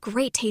solution to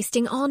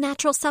great-tasting,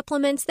 all-natural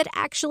supplements that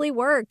actually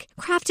work.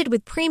 Crafted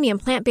with premium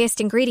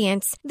plant-based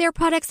ingredients, their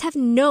products have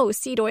no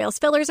seed oils,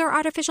 fillers, or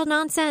artificial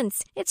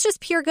nonsense. It's just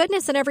pure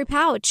goodness in every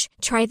pouch.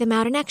 Try them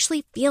out and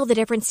actually feel the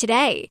difference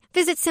today.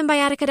 Visit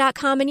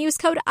Symbiotica.com and use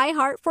code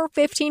IHEART for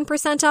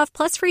 15% off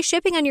plus free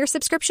shipping on your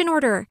subscription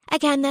order.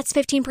 Again, that's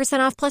 15%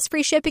 off plus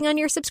free shipping on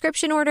your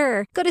subscription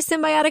order. Go to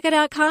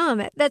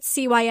Symbiotica.com. That's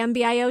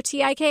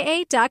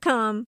CYMBIOTIKA.com.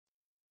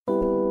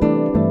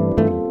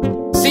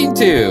 Scene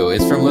 2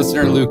 is from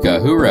listener Luca,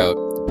 who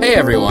wrote, "Hey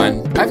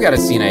everyone, I've got a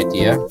scene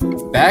idea.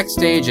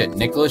 Backstage at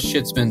Nicholas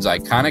Schitzman's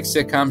iconic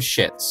sitcom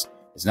Schitt's.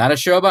 It's not a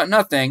show about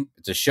nothing,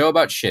 it's a show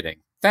about shitting.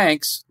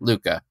 Thanks,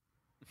 Luca."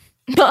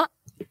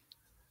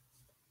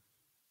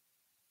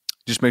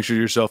 Just make sure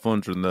your cell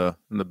phones are in the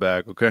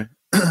bag, okay?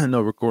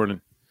 No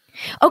recording.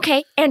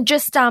 Okay, and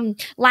just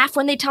laugh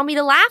when they tell me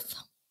to laugh?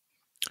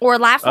 Or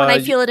laugh when I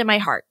feel it in my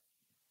heart?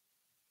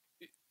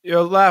 Yeah,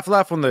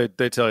 laugh when they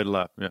tell you to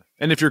laugh. Yeah,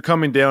 and if you're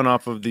coming down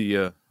off of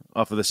the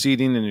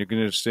seating and you're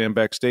going to stand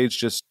backstage,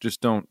 just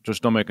don't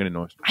make any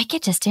noise. I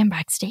get to stand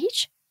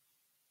backstage?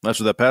 That's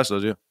what that pass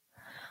does. Yeah.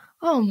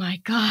 Oh my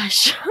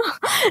gosh,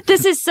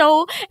 this is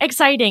so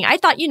exciting! I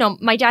thought,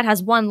 my dad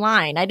has one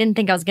line. I didn't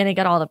think I was going to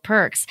get all the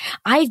perks.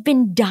 I've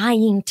been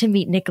dying to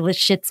meet Nicholas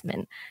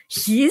Schitzman.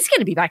 He's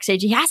going to be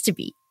backstage. He has to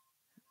be.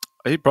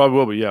 He probably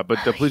will be, yeah. But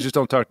please just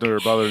don't talk to her or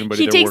bother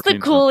anybody. He takes the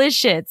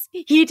coolest shits.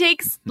 He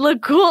takes the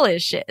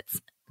coolest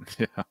shits.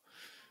 Yeah.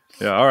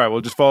 Yeah, all right.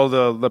 We'll just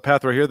follow the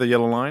path right here, the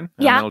yellow line,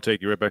 and that'll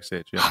take you right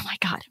backstage. Yeah. Oh, my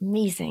God.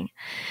 Amazing.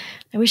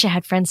 I wish I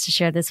had friends to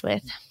share this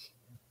with.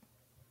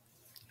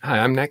 Hi,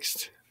 I'm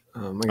next.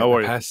 How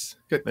are you? Pass.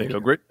 Good. There you go.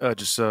 Great.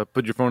 Just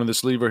put your phone in the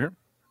sleeve right here.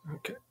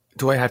 Okay.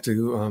 Do I have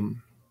to...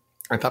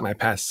 I thought my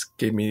pass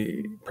gave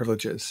me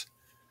privileges.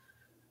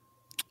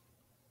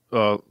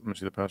 Let me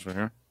see the pass right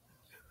here.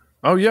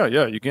 Oh, yeah,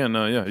 you can.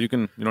 You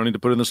can. You don't need to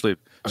put it in the sleeve.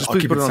 Just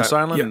please put it on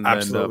silent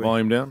and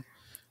volume down.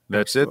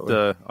 That's absolutely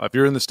it. If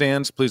you're in the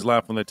stands, please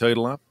laugh when they tell you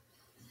to laugh.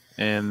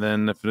 And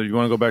then if you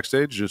want to go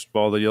backstage, just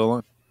follow the yellow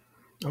line.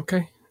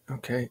 Okay.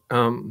 Okay.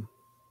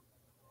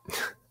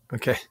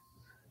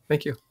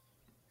 Thank you.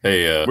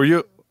 Hey, were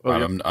you? Oh,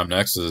 I'm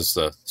next. It's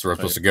where I'm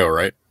supposed to go,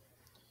 right?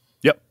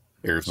 Yep.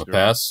 Here's my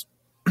pass.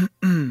 All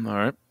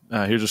right.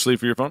 Here's a sleeve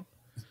for your phone.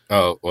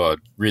 Oh, well,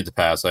 read the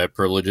pass. I have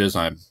privileges.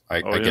 I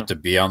get to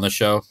be on the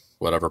show,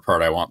 whatever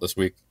part I want this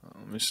week.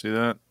 Let me see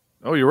that.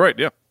 Oh, you're right.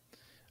 Yeah.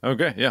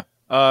 Okay. Yeah.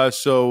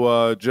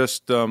 So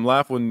just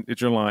laugh when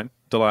it's your line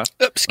to laugh.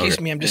 Excuse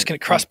me. I'm just going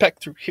to cross back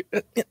through here.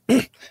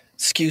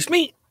 Excuse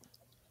me.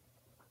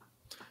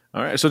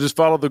 All right. So just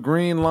follow the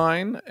green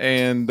line,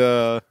 and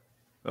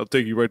I'll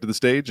take you right to the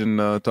stage and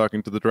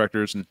talking to the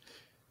directors and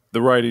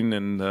the writing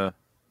and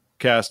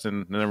cast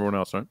and everyone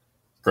else. Right.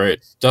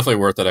 Great. Definitely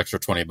worth that extra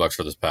 $20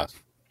 for this pass.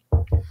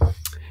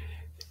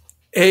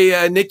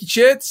 Hey, Nicky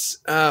Chitz,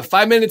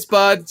 5 minutes,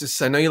 bud.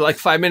 I know you like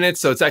 5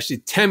 minutes, so it's actually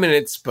 10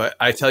 minutes, but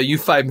I tell you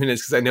 5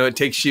 minutes because I know it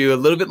takes you a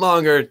little bit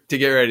longer to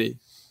get ready.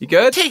 You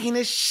good? Taking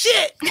a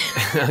shit.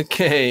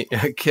 Okay,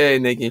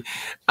 Nicky.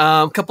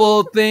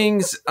 Couple of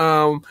things.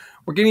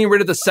 We're we're getting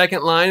rid of the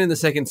second line in the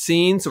second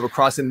scene, so we're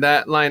crossing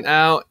that line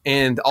out.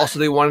 And also,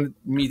 they wanted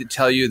me to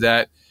tell you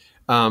that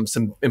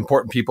some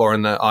important people are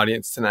in the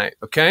audience tonight.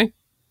 Okay?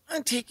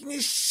 I'm taking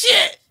this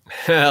shit.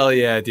 Hell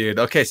yeah, dude.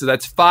 Okay, so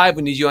that's 5.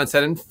 We need you on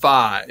set in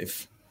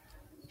 5.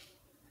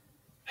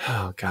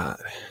 Oh God.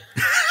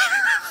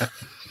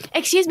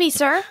 Excuse me,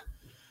 sir.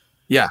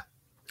 Yeah.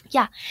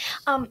 Yeah.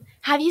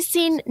 Have you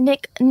seen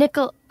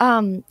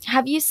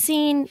have you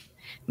seen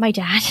my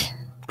dad?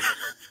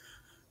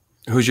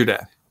 Who's your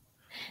dad?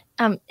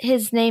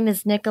 His name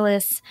is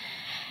Nicholas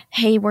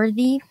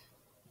Hayworthy.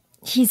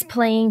 He's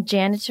playing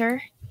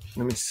janitor.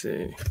 Let me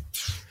see.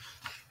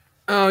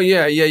 Oh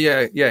yeah.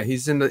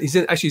 He's in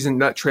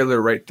that trailer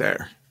right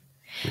there.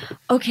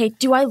 Okay,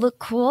 do I look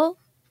cool?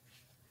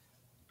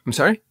 I'm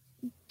sorry?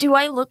 Do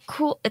I look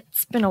cool?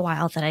 It's been a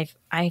while that I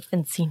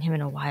haven't seen him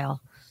in a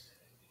while.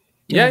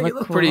 Yeah, you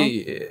look cool?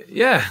 Pretty.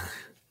 Yeah.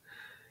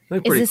 You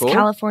look pretty Is this cool.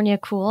 California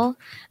cool?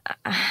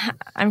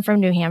 I'm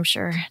from New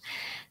Hampshire.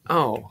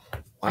 Oh,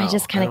 wow. I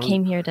just kind of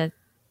came here to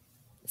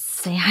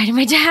say hi to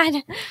my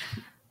dad.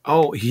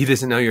 Oh, he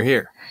doesn't know you're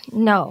here.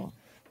 No.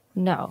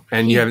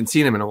 And you haven't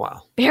seen him in a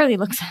while. Barely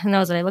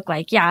knows what I look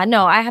like. Yeah,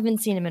 no, I haven't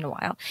seen him in a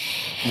while.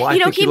 Well,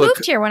 He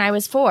moved here when I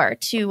was 4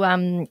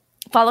 to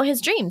follow his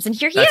dreams, and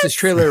here he is. That's his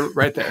trailer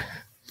right there.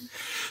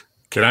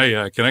 Can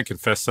I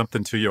confess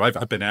something to you?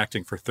 I've been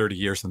acting for 30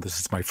 years, and this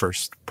is my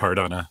first part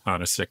on a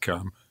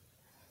sitcom.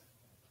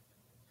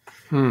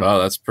 Wow,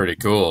 that's pretty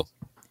cool.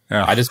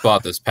 Yeah. I just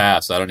bought this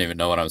pass. I don't even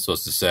know what I'm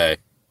supposed to say.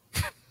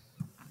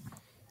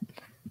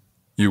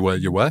 You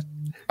what?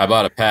 I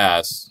bought a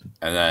pass,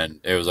 and then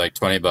it was like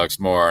 $20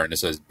 more, and it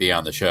says "Be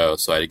on the show,"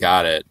 so I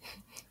got it.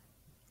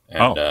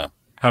 And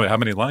how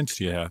many lines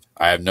do you have?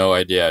 I have no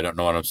idea. I don't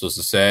know what I'm supposed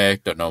to say.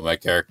 Don't know what my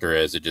character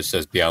is. It just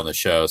says "Be on the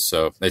show."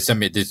 So they sent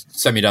me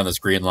down this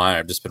green line.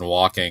 I've just been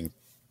walking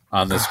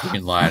on this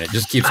green line. It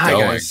just keeps Hi,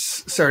 going.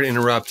 guys. Sorry to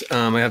interrupt.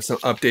 I have some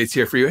updates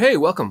here for you. Hey,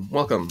 welcome.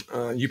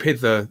 You paid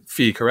the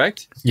fee,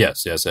 correct?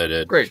 Yes, I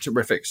did. Great,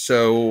 terrific.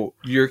 So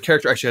your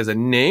character actually has a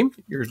name.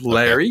 You're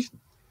Larry. Okay.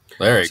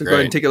 Larry, so great. go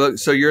ahead and take a look.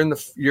 So you're in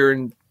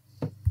the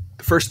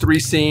first 3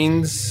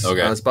 scenes.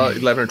 Okay. It's about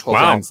 11 or 12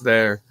 lines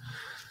there.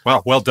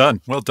 Wow, well done,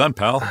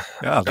 pal.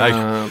 Yeah,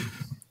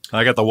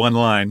 I got the one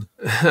line.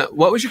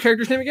 What was your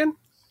character's name again?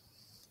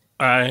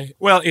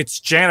 It's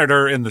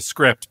janitor in the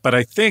script, but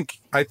I think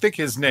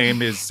his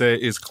name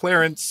is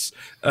Clarence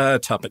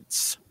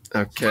Tuppence.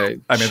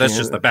 Okay, I mean that's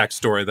just the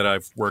backstory that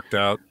I've worked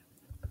out.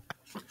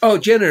 Oh,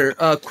 janitor.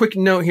 Quick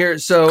note here.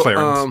 So,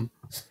 Clarence.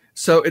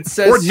 So it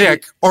says or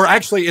Nick, or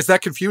actually, is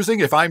that confusing?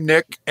 If I'm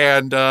Nick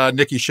and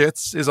Nicky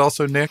Shits is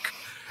also Nick,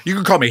 you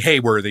can call me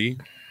Hayworthy.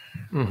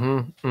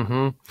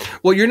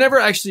 Well, your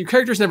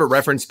character's never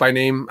referenced by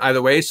name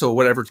either way. So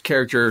whatever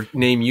character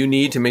name you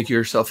need to make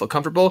yourself feel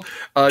comfortable.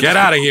 Get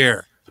out of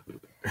here.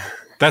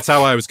 That's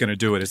how I was going to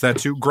do it. Is that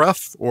too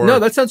gruff? Or no,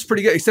 that sounds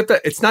pretty good. Except that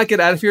it's not get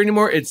out of here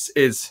anymore.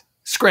 It's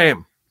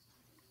scram.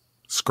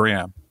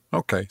 Scram.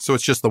 Okay, so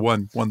it's just the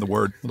one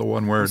word.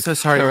 So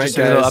sorry, All right, just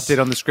a little guys.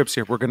 update on the scripts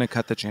here. We're going to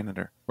cut the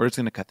janitor. We're just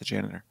going to cut the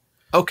janitor.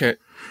 Okay.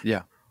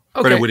 Yeah.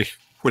 Okay. What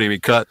do you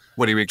mean cut?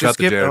 What do you mean cut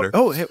the janitor?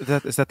 Hey,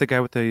 is that the guy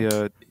with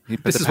the?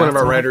 This is one of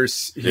our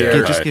writers here.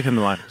 Yeah, just give him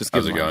the line. Just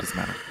give How's him it the line. going? Doesn't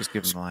matter. Just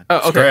give him the line. Oh,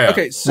 okay. Scram.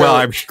 Okay. So,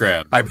 Well,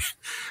 Scram.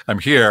 I'm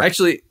here.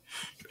 actually,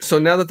 so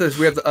now that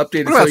we have the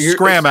updated. What about so you're-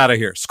 scram out of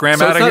here? Scram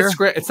so out it's of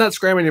not here. It's not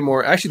scram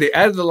anymore. Actually, they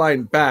added the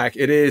line back.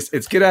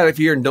 It's get out of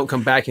here and don't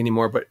come back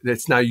anymore. But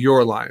it's now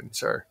your line,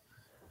 sir.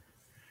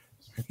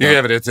 You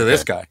have it to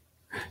this guy.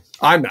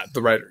 I'm not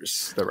the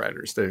writers. The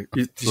writers. You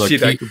Look, see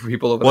that group of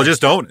people over Well, there.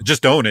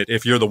 just own it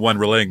if you're the one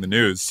relaying the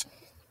news.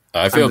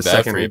 I feel the bad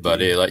second for you, AD.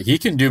 buddy. Like he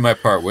can do my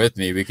part with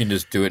me. We can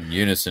just do it in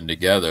unison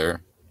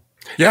together.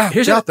 Yeah,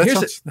 Here's yeah, an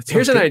sounds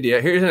good. idea.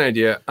 Here's an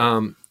idea.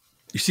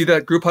 You see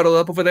that group huddled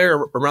up over there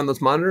around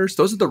those monitors?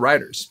 Those are the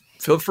writers.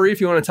 Feel free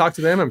if you want to talk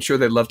to them. I'm sure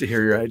they'd love to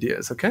hear your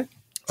ideas. Okay.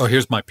 Oh,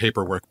 here's my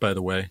paperwork, by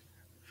the way.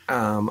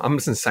 I'm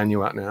just gonna sign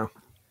you out now.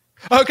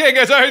 Okay,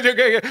 guys. All right.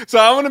 Okay. So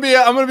I'm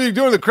gonna be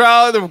doing the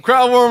crowd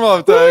warm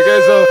up.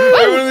 Okay. So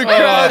everyone in the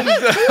crowd,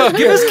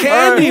 Give us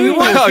candy. We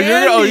want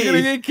candy. You're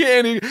gonna get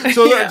candy.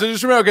 So, so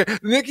just remember. Okay.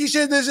 Nicky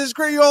Shit. This is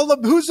great. You all love.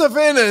 Who's a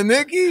fan of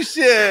Nicky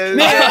Shit?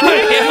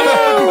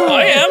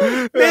 I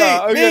am.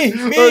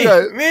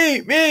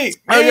 Me.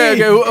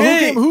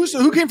 Okay.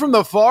 Who came from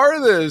the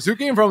farthest?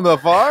 Came from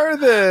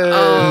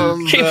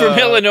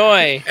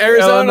Illinois.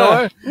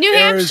 Arizona. New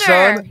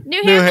Hampshire.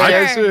 New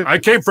Hampshire. I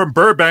came from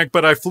Burbank,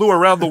 but I flew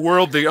around the world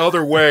the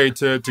other way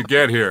to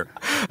get here.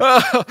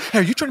 Hey,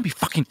 are you trying to be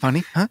fucking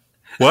funny? Huh?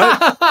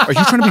 What? Are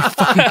you trying to be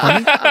fucking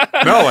funny?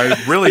 No, I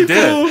really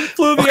did.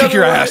 Flew the I'll kick other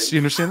your way. ass. You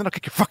understand that? I'll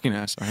kick your fucking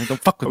ass. All right,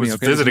 don't fuck with I me. was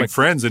Okay, visiting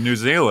friends in New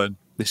Zealand.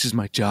 This is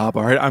my job.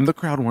 All right, I'm the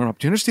crowd warm up.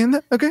 Do you understand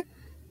that? Okay.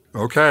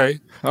 Okay.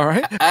 All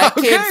right. I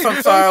came from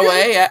far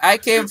away. I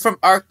came from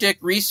Arctic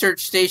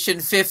Research Station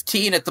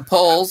 15 at the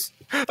poles.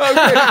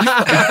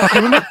 I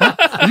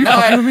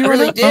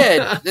really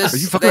did. Are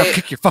you fucking? I'll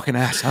kick your fucking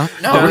ass, huh?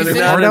 No, I'll rip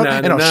your heart out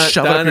and I'll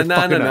shove it up your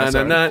fucking ass.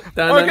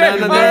 Okay, all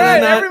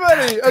right,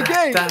 everybody.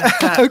 Okay,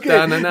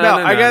 okay. Now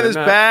I got this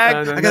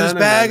bag. I got this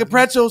bag of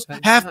pretzels.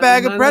 Half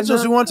bag of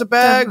pretzels. Who wants a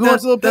bag? Who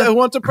wants a little bit? Who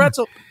wants a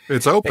pretzel?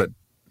 It's open.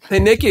 Hey,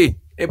 Nikki.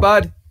 Hey,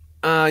 bud.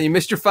 You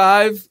missed your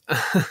 5. We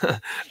need you.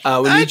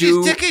 I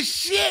just took a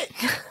shit.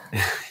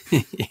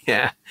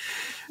 Yeah.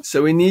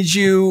 So we need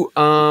you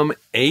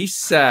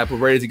ASAP. We're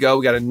ready to go.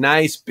 We got a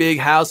nice big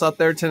house out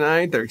there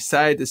tonight. They're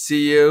excited to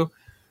see you.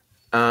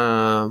 So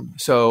why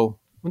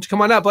don't you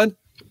come on out, bud?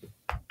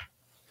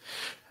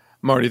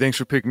 Marty, thanks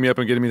for picking me up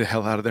and getting me the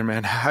hell out of there,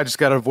 man. I just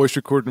got a voice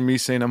recording of me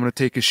saying I'm going to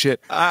take a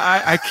shit.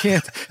 I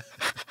can't.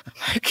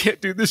 I can't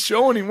do this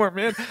show anymore,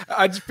 man.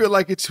 I just feel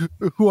like it's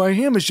who I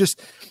am. It's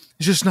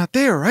just not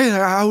there, right?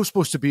 I was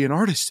supposed to be an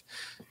artist.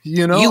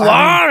 You know, you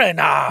are an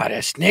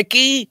artist,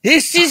 Nicky.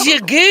 This is your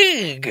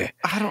gig.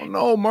 I don't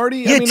know, Marty.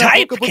 You're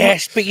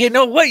typecast, but you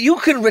know what? You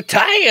can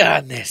retire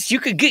on this.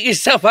 You could get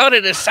yourself out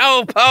at a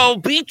Sao Paulo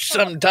beach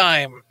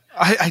sometime.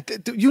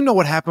 You know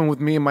what happened with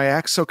me and my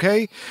ex,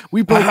 okay?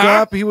 We broke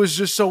up. He was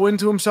just so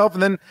into himself,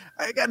 and then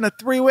I got in a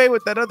 3-way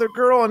with that other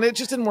girl, and it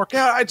just didn't work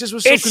out. I just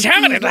was so confused. It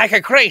sounded like a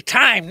great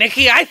time,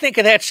 Nicky. I think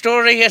of that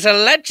story as a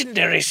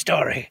legendary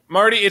story.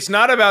 Marty, it's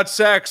not about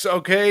sex,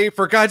 okay?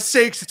 For God's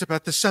sakes, it's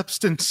about the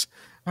substance.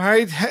 All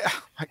right.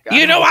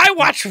 You know, I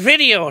watch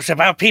videos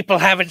about people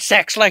having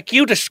sex like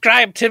you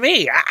described to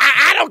me.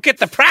 I don't get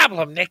the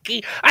problem,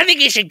 Nicky. I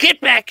think you should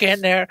get back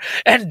in there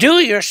and do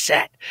your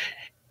set.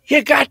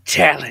 You got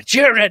talent.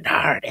 You're an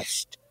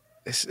artist.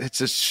 It's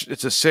a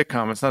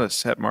sitcom. It's not a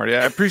set, Marty.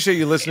 I appreciate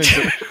you listening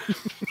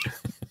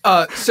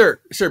to. Sir,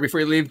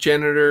 before you leave,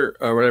 janitor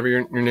or whatever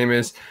your name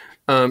is,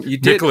 you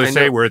did Nicholas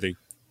Hayworthy.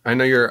 I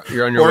know you're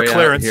on your way out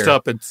Clarence here.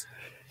 Tuppence.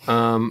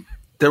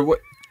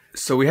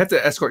 So we have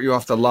to escort you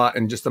off the lot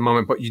in just a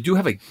moment, but you do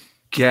have a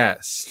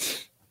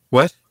guest.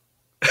 What?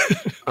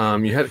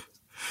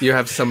 You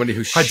have somebody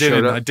who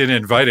showed up. I didn't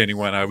invite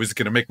anyone. I was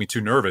going to make me too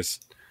nervous.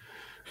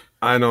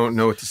 I don't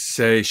know what to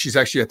say. She's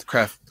actually at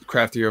the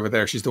crafty over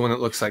there. She's the one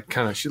that looks like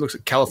she looks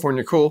like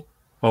California cool.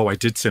 Oh, I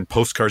did send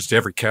postcards to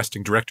every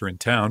casting director in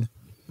town.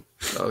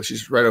 Oh,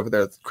 she's right over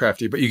there at the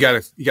crafty. But you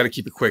gotta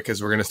keep it quick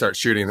because we're gonna start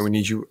shooting, and we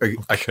need you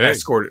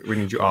escorted. We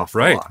need you off.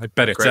 Right. I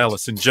bet it's Great.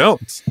 Allison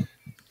Jones.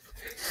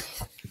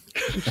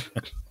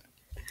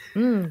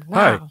 Wow.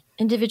 Hi.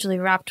 Individually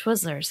wrapped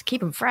Twizzlers. Keep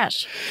them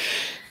fresh.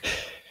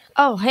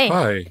 Oh, hey.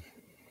 Hi.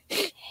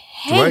 Hey.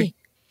 Do I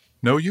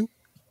know you?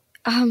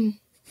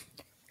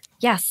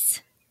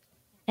 Yes.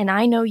 And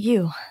I know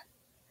you.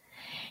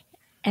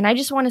 And I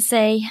just want to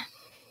say,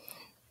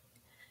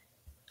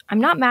 I'm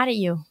not mad at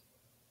you.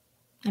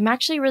 I'm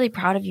actually really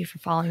proud of you for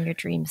following your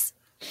dreams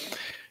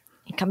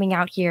and coming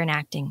out here and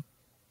acting.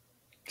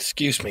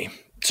 Excuse me.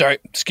 Sorry,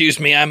 excuse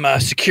me. I'm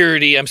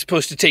security. I'm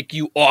supposed to take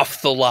you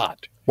off the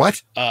lot.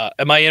 What?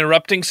 Am I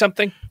interrupting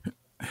something?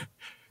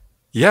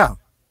 Yeah.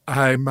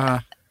 I'm,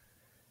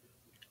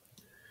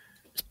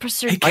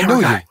 Hey,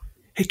 camera guy.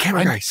 Hey,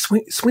 camera guy.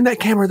 Swing that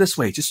camera this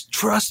way. Just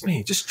trust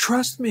me.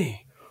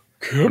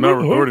 I'm not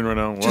recording right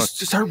now.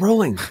 Just start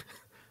rolling.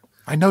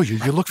 I know you.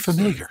 You look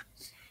familiar.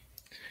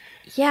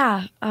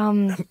 Yeah,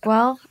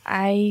 well,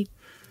 I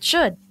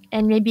should.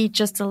 And maybe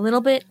just a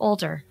little bit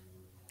older.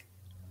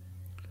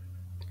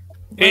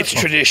 It's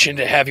tradition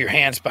to have your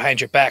hands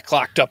behind your back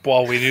locked up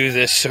while we do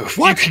this, so if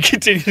you can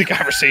continue the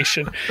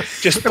conversation,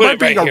 just put it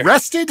right here. Am I being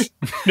arrested?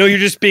 No, you're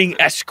just being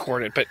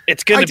escorted, but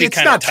it's going to be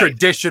kind of It's not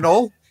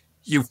traditional,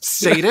 you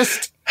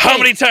sadist. How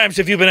many times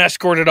have you been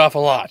escorted off a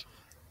lot?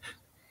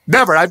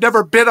 Never. I've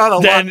never been on a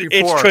lot before. Then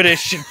it's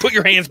tradition. Put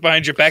your hands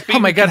behind your back. Oh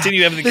my God!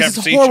 Continue having the this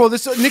conversation. is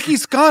horrible.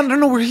 Nicky's gone. I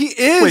don't know where he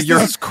is. Wait,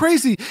 this is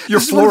crazy. You're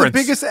this is Florence. one of the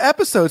biggest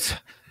episodes.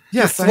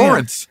 Yes, You're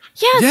Florence.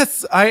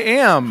 Yes, I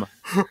am.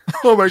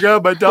 Oh my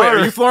God, my daughter.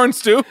 Wait, are you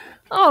Florence too?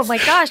 Oh my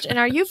gosh! And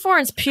are you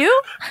Florence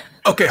Pugh?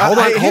 Okay, hold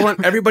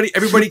on. Everybody,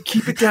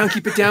 keep it down.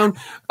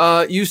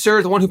 You,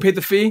 sir, the one who paid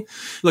the fee.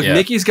 Look, Yeah.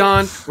 Nicky's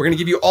gone. We're gonna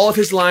give you all of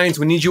his lines.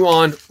 We need you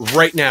on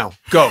right now.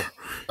 Go.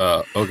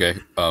 Okay.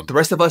 The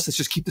rest of us, let's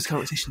just keep this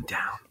conversation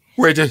down.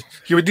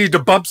 You would need to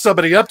bump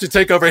somebody up to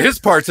take over his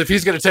parts if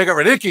he's going to take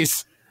over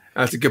Nicky's.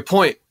 That's a good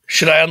point.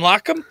 Should I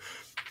unlock him?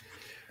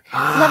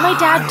 Let my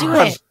dad do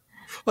it.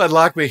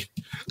 Unlock me.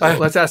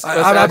 Let's ask.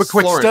 I'm a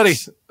quick Florence.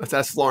 study. Let's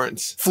ask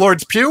Florence.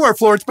 Florence Pugh or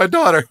Florence, my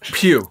daughter?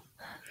 Pugh.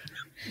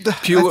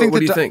 Pugh. What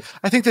do you think?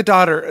 I think the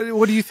daughter.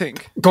 What do you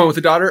think? Going with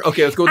the daughter?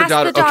 Okay, let's go with Ask the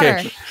daughter. the daughter.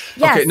 Okay.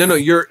 Yes. Okay. No.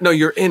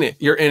 You're in it.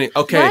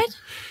 Okay. What?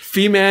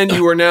 Fee-man,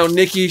 you are now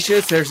Nikki.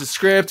 Shit, there's the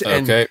script,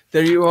 and Okay.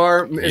 there you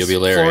are. You'll be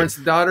Larry. Florence,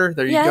 the daughter.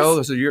 There you Yes. go.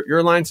 Those are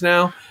your lines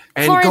now.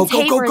 And Florence go.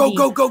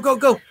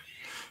 Hayworthy.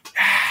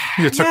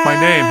 You took my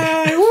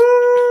name.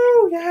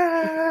 Woo,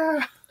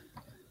 yeah.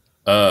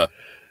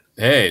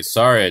 Hey,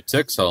 sorry it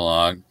took so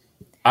long.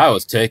 I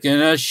was taking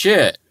a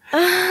shit.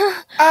 Wow.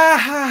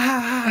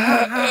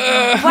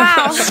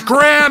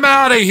 Scram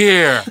out of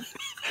here.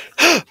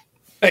 Hey,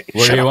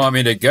 Where shut do you up. want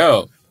me to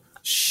go?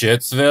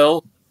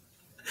 Shitsville?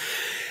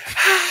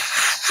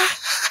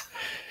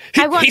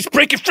 He's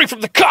breaking free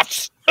from the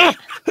cuffs.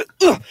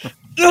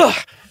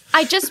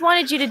 I just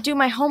wanted you to do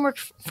my homework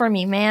for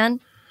me, man.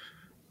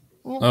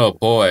 Oh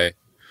boy,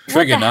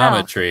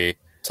 trigonometry.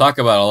 Talk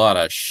about a lot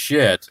of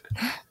shit.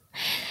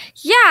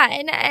 Yeah,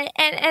 and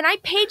I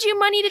paid you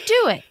money to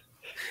do it.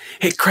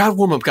 Hey, crowd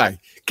warm-up guy,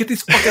 get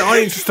these fucking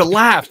audiences to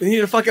laugh. They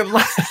need to fucking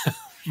laugh.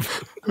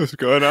 What's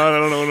going on? I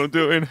don't know what I'm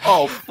doing.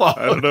 Oh, fuck.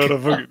 I don't know what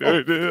I'm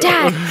fucking doing.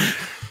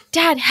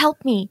 Dad,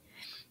 help me.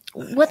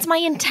 What's my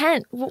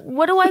intent?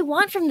 What do I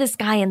want from this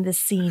guy in this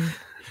scene?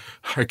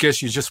 I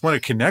guess you just want to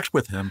connect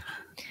with him.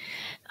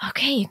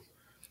 Okay.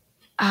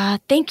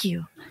 Thank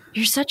you.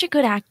 You're such a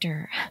good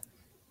actor.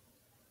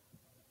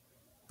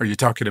 Are you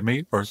talking to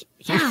me? Or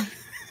Yeah.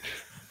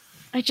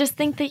 I just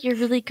think that you're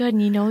really good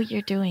and you know what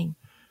you're doing.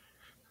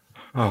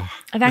 Oh,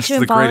 I've actually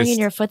been following in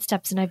your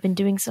footsteps and I've been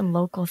doing some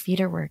local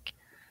theater work.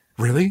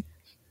 Really?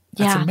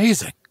 That's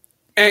amazing.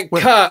 And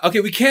cut. Okay,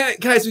 we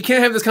can't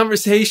have this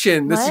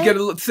conversation. This is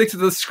gonna stick to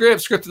the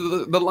script.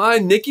 The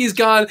line. Nikki's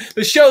gone.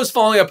 The show's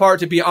falling apart.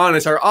 To be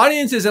honest, our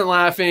audience isn't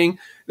laughing.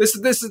 This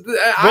is.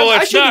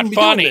 It's not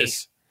funny.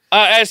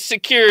 As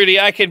security,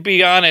 I can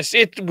be honest.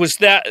 It was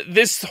that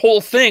this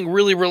whole thing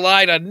really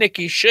relied on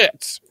Nikki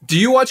shits. Do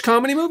you watch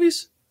comedy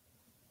movies?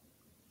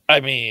 I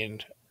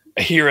mean,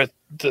 here at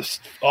the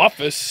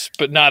office,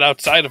 but not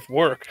outside of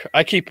work.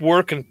 I keep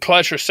work and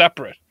pleasure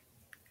separate.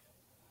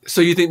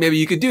 So you think maybe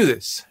you could do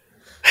this?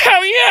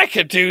 Hell yeah, I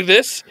could do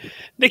this.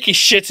 Nikki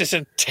Shits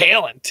isn't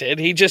talented.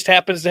 He just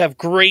happens to have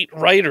great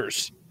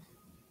writers.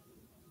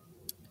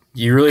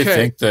 You really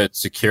think that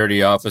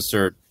security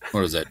officer,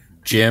 what is it,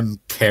 Jim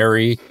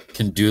Carrey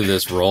can do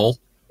this role?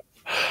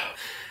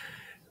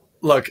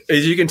 Look,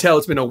 as you can tell,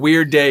 it's been a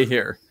weird day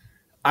here.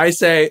 I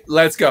say,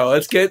 let's go.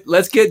 Let's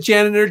get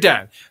Jan and her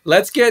dad.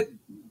 Let's get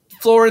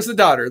Florence the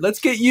daughter. Let's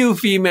get you,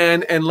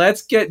 Fee-Man, and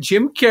let's get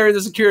Jim Carrey,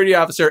 the security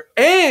officer.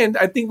 And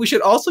I think we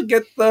should also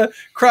get the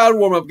crowd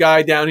warm-up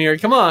guy down here.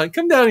 Come on,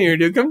 come down here,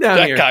 dude. Come down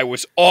here. That guy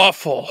was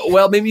awful.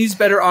 Well, maybe he's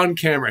better on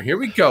camera. Here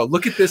we go.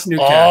 Look at this new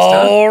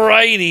cast. All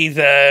righty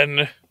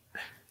then.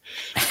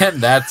 And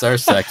that's our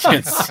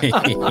second scene.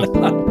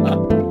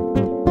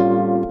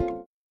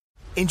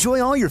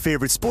 Enjoy all your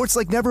favorite sports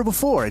like never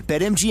before at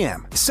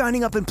BetMGM.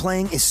 Signing up and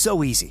playing is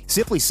so easy.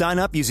 Simply sign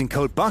up using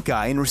code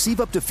Buckeye and receive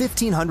up to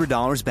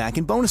 $1,500 back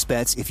in bonus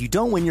bets if you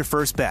don't win your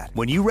first bet.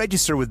 When you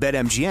register with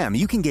BetMGM,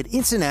 you can get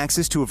instant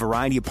access to a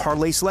variety of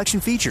parlay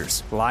selection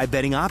features, live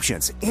betting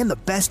options, and the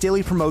best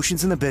daily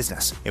promotions in the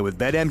business. And with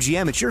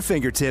BetMGM at your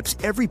fingertips,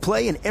 every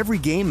play and every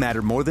game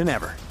matter more than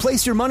ever.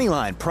 Place your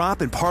moneyline,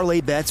 prop, and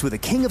parlay bets with the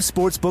king of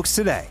sportsbooks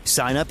today.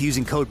 Sign up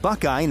using code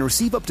Buckeye and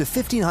receive up to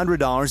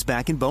 $1,500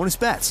 back in bonus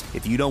bets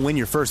if you don't win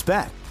your first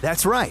bet.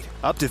 That's right,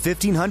 up to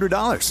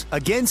 $1,500.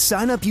 Again,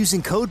 sign up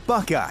using code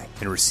Buckeye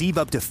and receive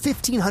up to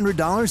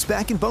 $1,500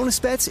 back in bonus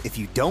bets if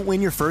you don't win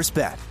your first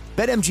bet.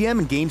 BetMGM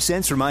and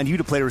GameSense remind you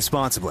to play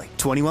responsibly.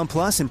 21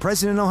 plus and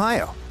present in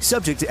Ohio.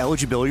 Subject to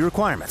eligibility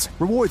requirements.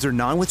 Rewards are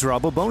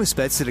non-withdrawable bonus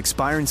bets that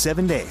expire in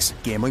 7 days.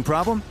 Gambling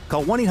problem?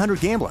 Call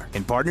 1-800-GAMBLER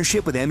in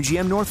partnership with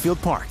MGM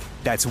Northfield Park.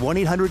 That's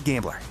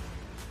 1-800-GAMBLER.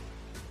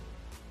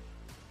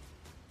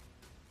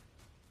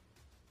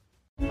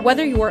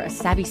 Whether you're a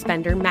savvy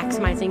spender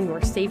maximizing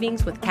your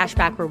savings with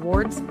cashback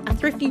rewards, a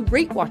thrifty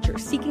rate watcher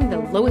seeking the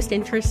lowest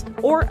interest,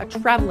 or a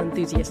travel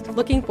enthusiast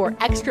looking for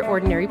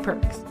extraordinary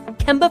perks,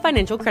 Kemba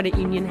Financial Credit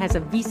Union has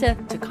a visa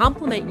to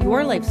complement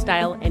your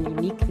lifestyle and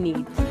unique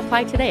needs.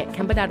 Apply today at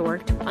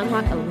Kemba.org to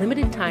unlock a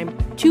limited time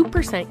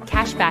 2%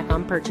 cash back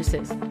on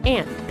purchases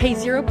and pay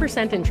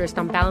 0% interest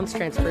on balance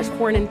transfers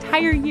for an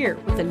entire year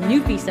with a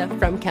new visa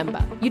from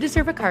Kemba. You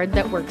deserve a card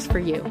that works for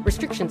you.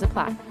 Restrictions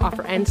apply.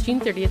 Offer ends June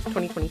 30th,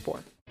 2024.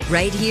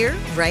 Right here,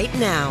 right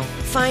now.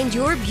 Find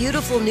your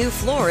beautiful new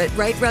floor at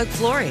Right Rug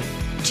Flooring.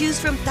 Choose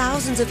from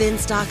thousands of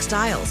in-stock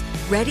styles,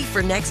 ready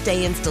for next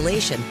day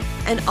installation,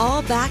 and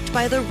all backed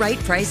by the right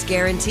price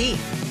guarantee.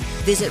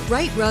 Visit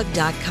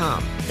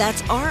rightrug.com.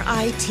 That's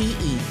RITERUG.com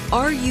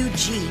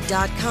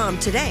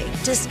today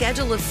to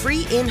schedule a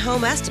free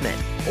in-home estimate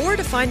or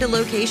to find a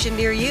location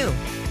near you.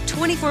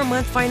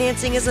 24-month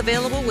financing is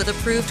available with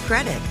approved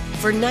credit.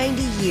 For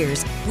 90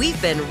 years, we've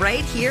been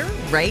right here,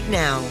 right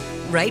now.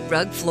 Right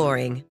Rug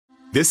Flooring.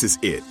 This is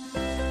it.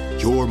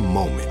 Your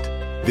moment.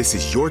 This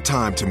is your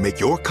time to make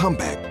your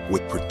comeback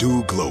with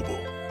Purdue Global.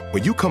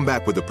 When you come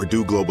back with a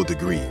Purdue Global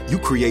degree, you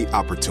create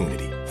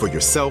opportunity for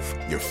yourself,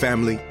 your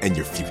family, and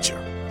your future.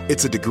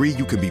 It's a degree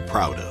you can be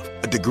proud of,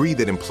 a degree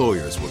that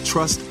employers will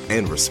trust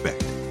and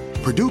respect.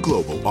 Purdue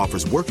Global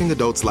offers working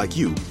adults like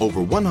you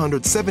over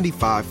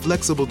 175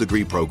 flexible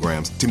degree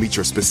programs to meet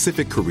your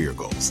specific career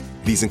goals.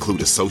 These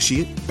include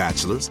associate,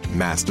 bachelor's,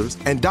 master's,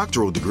 and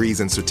doctoral degrees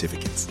and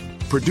certificates.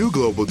 Purdue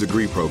Global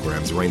degree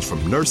programs range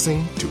from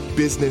nursing to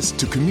business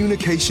to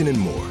communication and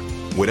more.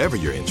 Whatever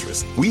your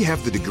interest, we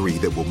have the degree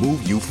that will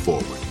move you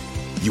forward.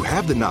 You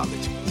have the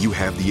knowledge, you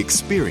have the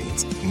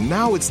experience.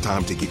 Now it's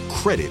time to get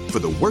credit for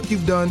the work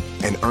you've done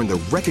and earn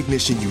the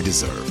recognition you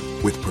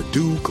deserve with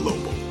Purdue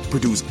Global,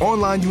 Purdue's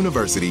online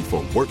university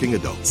for working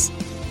adults.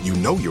 You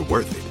know you're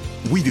worth it.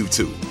 We do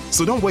too.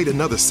 So don't wait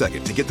another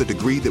second to get the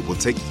degree that will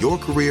take your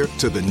career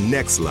to the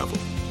next level.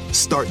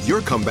 Start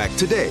your comeback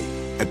today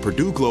at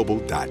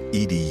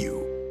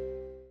purdueglobal.edu.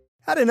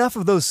 Had enough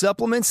of those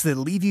supplements that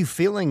leave you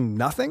feeling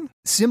nothing?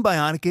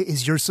 Symbiotica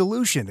is your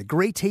solution to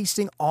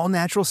great-tasting,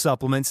 all-natural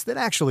supplements that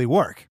actually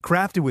work.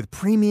 Crafted with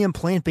premium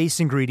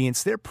plant-based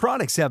ingredients, their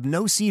products have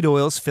no seed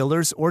oils,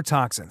 fillers, or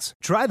toxins.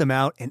 Try them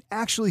out and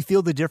actually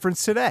feel the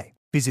difference today.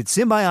 Visit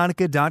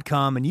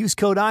Symbiotica.com and use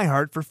code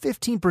IHEART for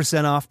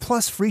 15% off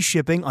plus free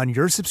shipping on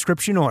your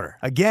subscription order.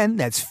 Again,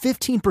 that's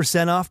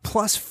 15% off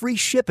plus free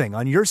shipping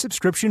on your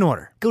subscription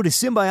order. Go to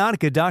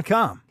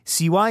Symbiotica.com,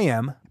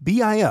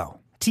 CYMBIOTIKA.com.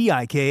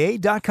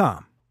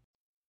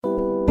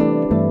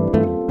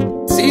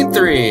 Scene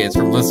 3 is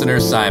from listener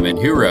Simon,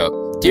 who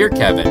wrote, Dear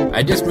Kevin,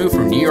 I just moved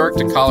from New York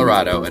to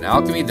Colorado, and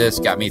Alchemy This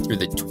got me through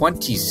the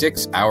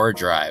 26-hour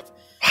drive.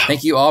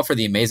 Thank you all for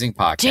the amazing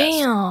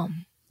podcast.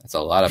 Damn. That's a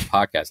lot of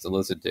podcasts to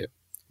listen to.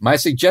 My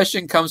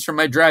suggestion comes from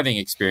my driving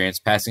experience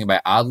passing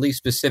by oddly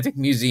specific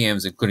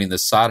museums, including the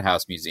Sod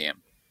House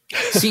Museum.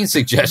 Scene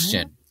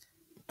suggestion,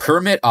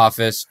 permit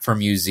office for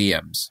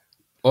museums.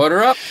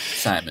 Order up,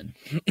 Simon.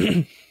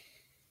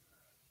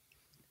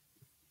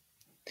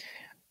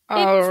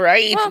 All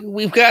right,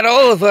 we've got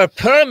all of our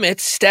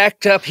permits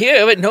stacked up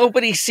here, but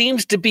nobody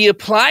seems to be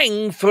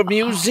applying for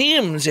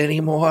museums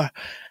anymore.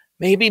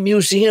 Maybe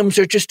museums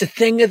are just a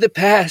thing of the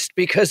past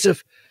because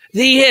of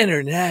the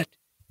internet.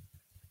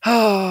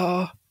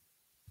 Oh.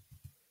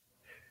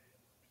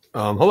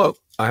 Hello.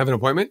 I have an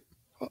appointment.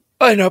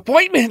 An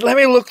appointment? Let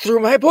me look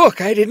through my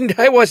book.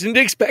 I wasn't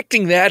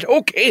expecting that.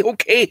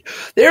 Okay.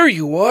 There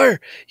you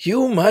are.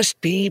 You must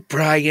be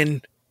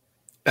Brian.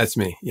 That's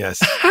me, yes.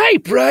 Hi,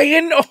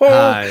 Brian. Oh,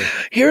 Hi.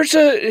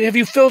 Have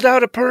you filled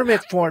out a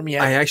permit form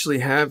yet? I actually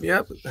have,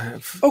 yep.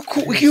 Oh,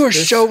 cool. You are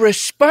so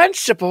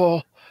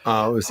responsible.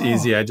 It was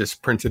easy. I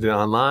just printed it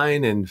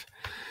online and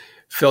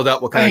filled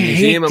out what kind of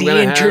museum I'm going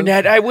to have. The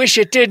internet. I wish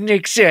it didn't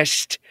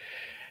exist.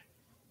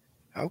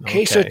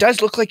 Okay, so it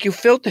does look like you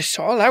filled this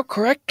all out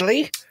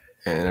correctly.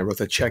 And I wrote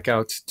the check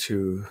out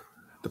to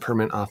the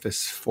permit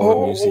office for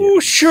the museum. Oh,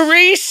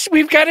 Charisse,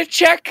 we've got a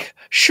check.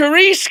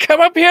 Charisse, come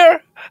up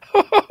here.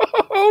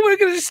 Oh, we're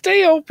going to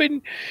stay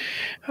open.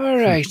 All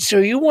right, so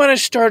you want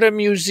to start a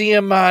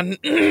museum on...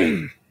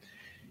 It's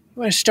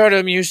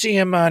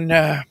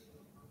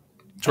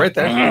right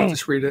there.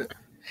 Just read it.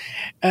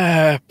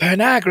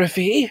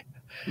 Pornography.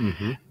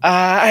 Mm-hmm.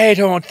 I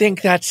don't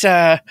think that's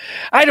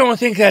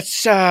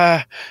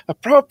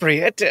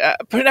appropriate.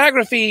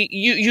 Pornography.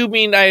 You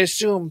mean? I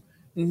assume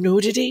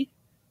nudity.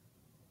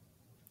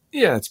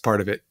 Yeah, it's part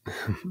of it.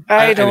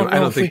 I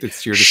don't think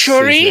that's your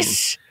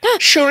decision.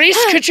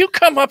 Charisse, could you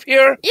come up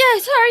here? Yeah,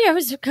 sorry, I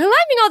was climbing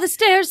all the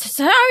stairs.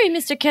 Sorry,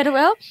 Mr.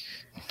 Kittlewell.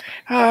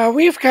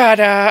 We've got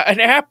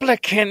an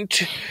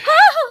applicant,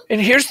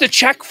 and here's the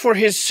check for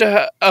his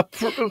to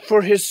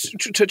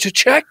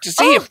check to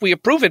see if we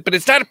approve it. But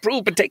it's not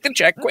approved. But take the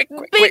check, quick.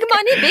 Big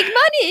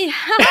money.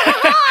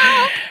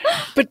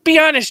 But be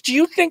honest, do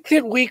you think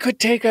that we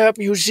could take a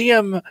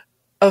museum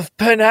of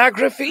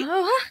pornography?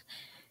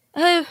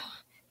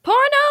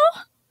 Porno?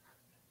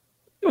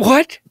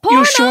 What? Porno?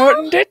 You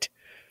shortened it?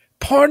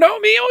 Porno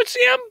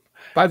museum?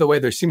 By the way,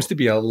 there seems to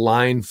be a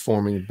line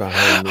forming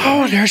behind me.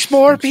 Oh, there's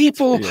more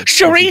people.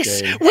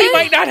 Charisse, we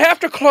might not have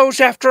to close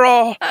after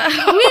all. We were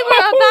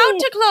about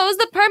to close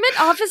the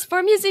permit office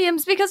for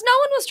museums because no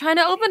one was trying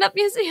to open up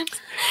museums.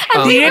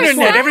 And the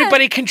internet,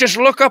 everybody can just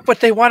look up what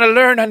they want to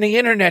learn on the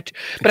internet.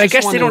 But I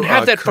guess they don't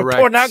have that for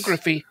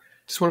pornography.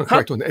 Just want to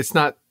correct one. It's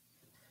not...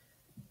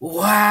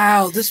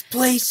 Wow, this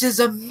place is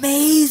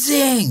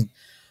amazing.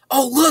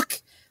 Oh,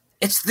 look.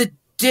 It's the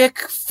dick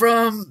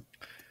from...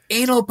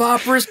 Anal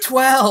Boppers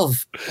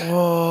 12.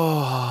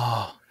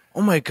 Oh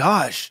my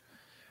gosh.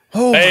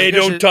 Hey,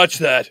 don't touch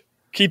that.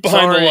 Keep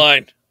behind the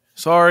line.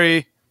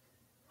 Sorry.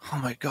 Oh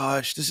my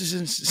gosh, this is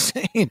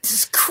insane. This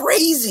is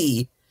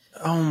crazy.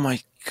 Oh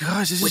my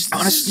gosh,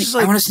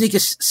 I want to sneak a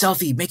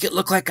selfie. Make it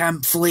look like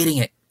I'm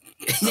filleting it.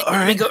 All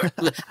right.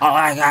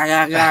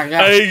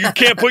 Hey, you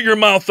can't put your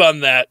mouth on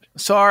that.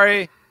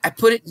 Sorry. I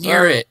put it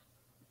near it.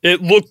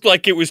 It looked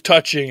like it was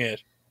touching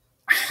it.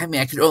 I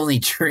mean, I could only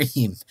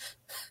dream.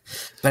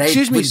 But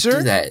Excuse me, sir?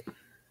 Do that.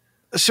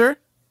 Sir?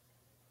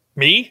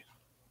 Me?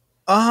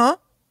 Uh-huh.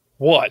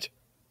 What?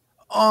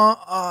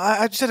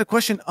 I just had a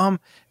question.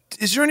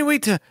 Is there any way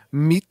to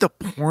meet the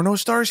porno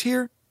stars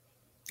here?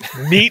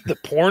 Meet the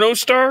porno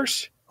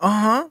stars?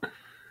 Uh-huh.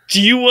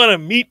 Do you want to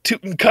meet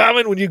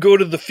Tutankhamun when you go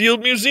to the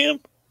Field Museum?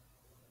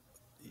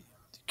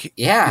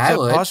 Yeah, is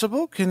that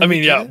possible?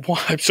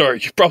 I'm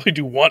sorry. You probably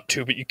do want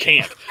to, but you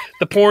can't.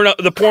 The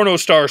porno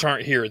stars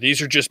aren't here.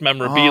 These are just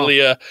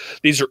memorabilia.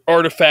 These are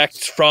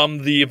artifacts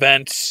from the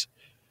events.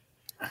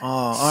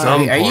 Are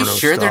you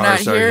sure they're not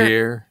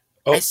here?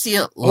 I see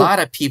a lot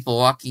of people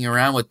walking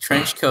around with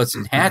trench coats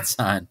and hats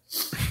on.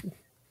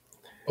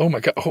 Oh my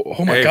god!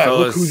 Oh my god!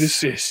 Fellas. Look who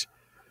this is.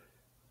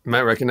 You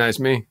might recognize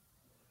me.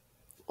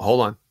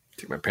 Hold on.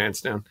 Take my pants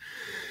down.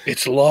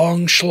 It's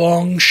Long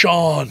Schlong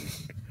Sean.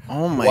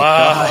 Oh my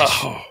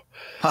gosh.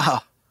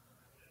 Wow.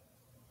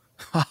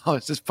 Oh,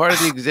 is this part of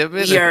the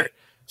exhibit? We are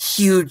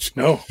huge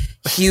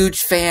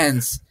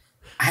fans.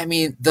 I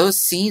mean,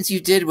 those scenes you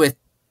did with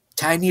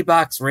Tiny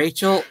Box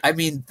Rachel, I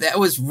mean, that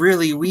was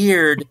really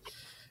weird,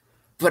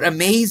 but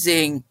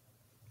amazing.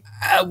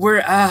 I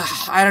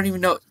don't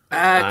even know.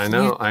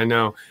 I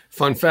know.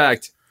 Fun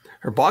fact,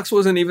 her box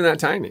wasn't even that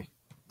tiny.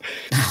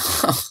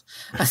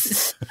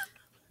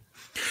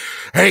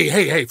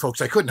 Hey,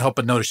 folks! I couldn't help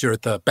but notice you're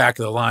at the back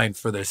of the line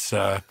for this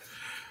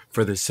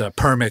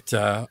permit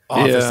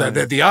office.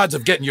 Yeah. The odds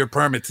of getting your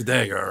permit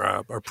today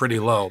are pretty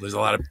low. There's a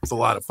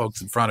lot of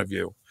folks in front of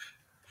you.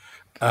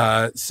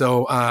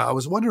 So I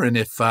was wondering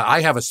if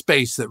I have a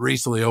space that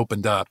recently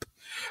opened up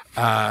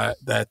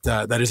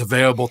that is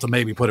available to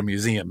maybe put a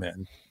museum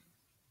in.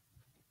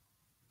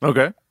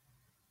 Okay.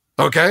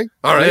 All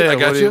right. Yeah, I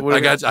got you.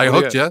 I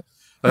hooked you.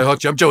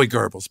 I'm Joey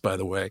Goebbels, by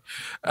the way.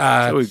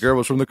 Joey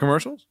Goebbels from the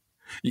commercials?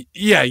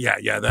 Yeah.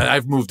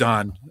 I've moved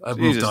on.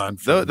 Moved on.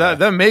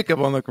 That makeup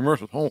on the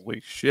commercials,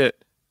 holy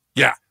shit.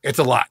 Yeah, it's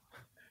a lot.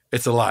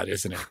 It's a lot,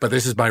 isn't it? But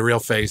this is my real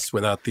face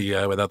without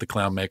the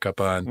clown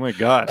makeup on. Oh my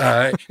God.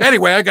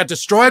 Anyway, I got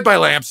destroyed by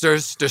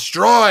Lampsters.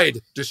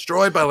 Destroyed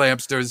by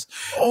Lampsters.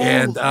 Oh,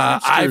 and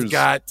Lampsters. I've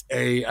got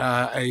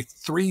a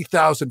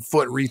 3,000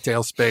 foot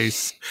retail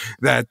space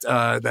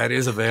that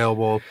is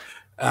available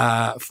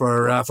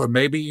for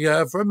maybe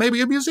a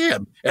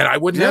museum. And I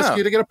wouldn't ask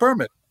you to get a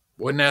permit.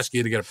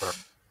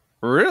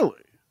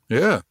 Really?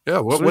 Yeah.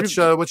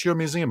 What's your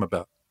museum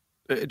about?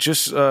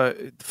 Just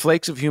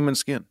flakes of human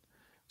skin.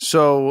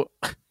 So,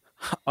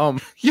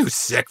 you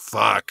sick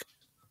fuck.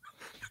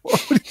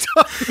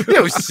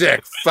 You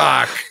sick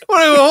fuck.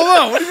 Hold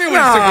on. What do you mean?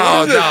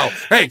 No.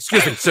 Hey,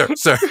 excuse me, sir.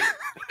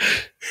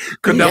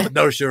 Couldn't help but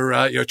notice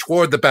you're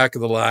toward the back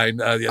of the line.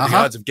 The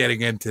odds of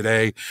getting in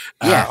today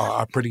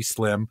are pretty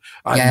slim.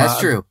 That's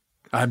true.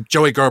 I'm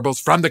Joey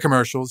Goebbels from the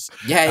commercials.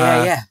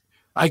 Yeah.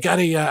 I got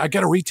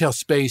a retail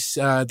space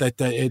that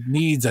it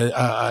needs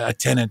a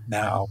tenant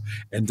now,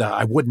 and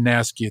I wouldn't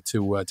ask you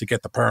to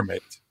get the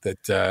permit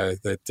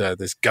that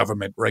this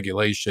government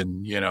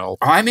regulation, Oh,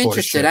 I'm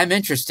interested. I'm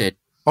interested.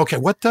 Okay,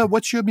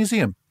 what's your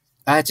museum?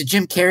 It's a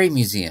Jim Carrey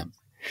museum.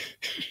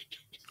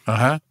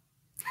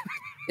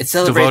 It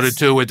celebrates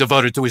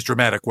devoted to his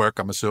dramatic work,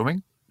 I'm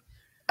assuming.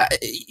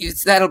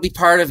 That'll be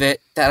part of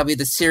it. That'll be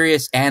the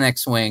serious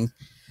annex wing.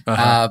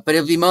 But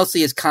it'll be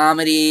mostly his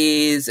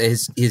comedies,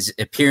 his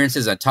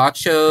appearances on talk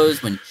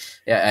shows, when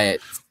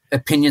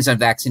opinions on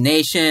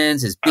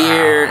vaccinations, his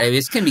beard. I mean,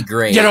 it's gonna be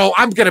great.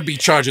 I'm gonna be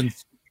charging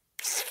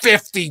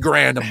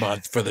 $50,000 a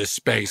month for this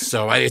space,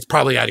 so it's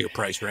probably out of your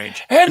price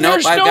range. And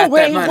there's no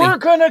way we're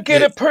gonna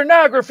get a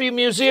pornography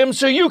museum,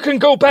 so you can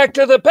go back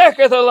to the back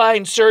of the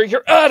line, sir.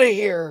 You're out of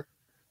here.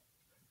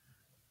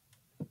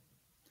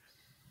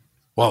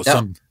 Well,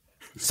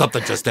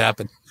 something just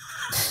happened.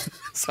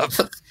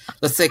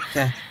 Let's take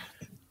that.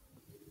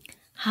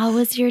 How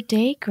was your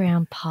day,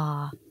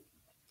 Grandpa?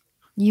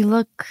 You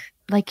look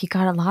like you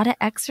got a lot of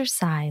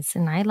exercise,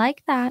 and I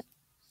like that.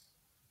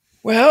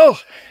 Well,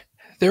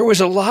 there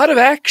was a lot of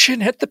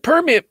action at the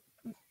permit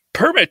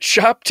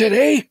shop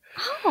today.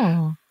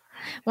 Oh.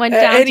 Went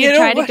down to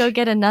try to go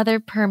get another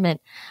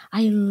permit.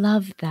 I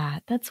love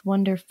that. That's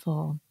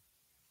wonderful.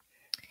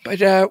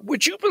 But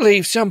would you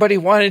believe somebody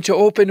wanted to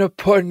open a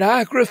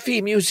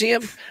pornography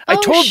museum? I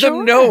told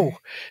them no.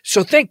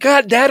 So thank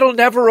God that'll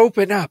never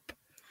open up.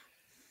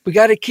 We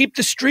got to keep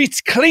the streets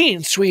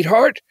clean,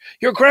 sweetheart.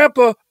 Your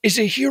grandpa is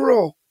a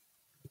hero.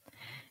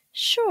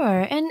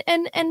 Sure. And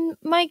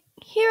my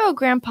hero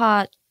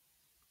grandpa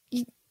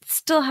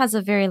still has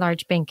a very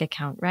large bank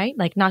account, right?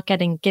 Like not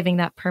giving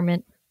that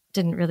permit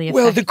didn't really affect.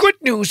 Well, the good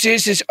news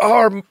is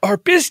our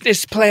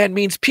business plan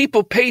means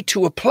people pay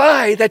to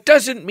apply. That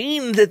doesn't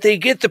mean that they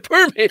get the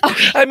permit.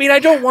 Okay. I mean, I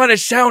don't want to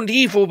sound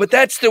evil, but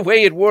that's the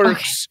way it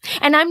works. Okay.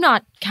 And I'm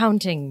not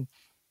counting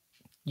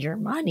your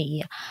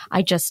money.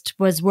 I just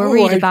was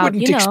worried about, I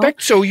wouldn't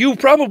expect so. You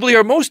probably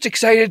are most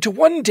excited to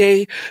one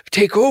day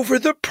take over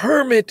the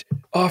permit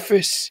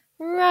office.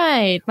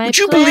 Right. Would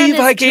you believe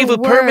I gave a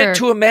permit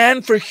to a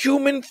man for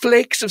human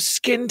flakes of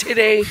skin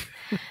today?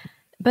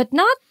 But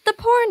not the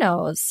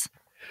pornos.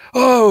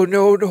 Oh,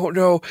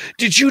 no.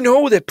 Did you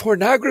know that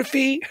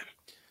pornography...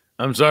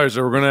 I'm sorry,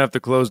 sir. We're going to have to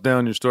close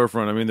down your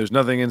storefront. I mean, there's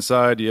nothing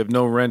inside. You have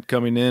no rent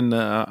coming in.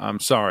 I'm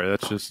sorry.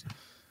 That's just...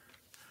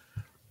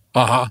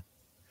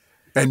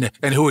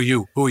 And who are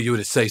you? Who are you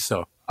to say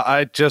so?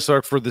 I just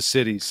work for the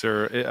city,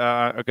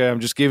 sir. Okay, I'm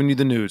just giving you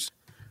the news.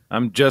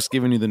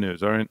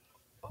 All right?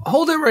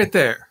 Hold it right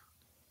there.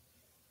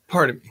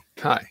 Pardon me.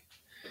 Hi.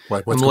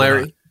 What's I'm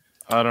Larry.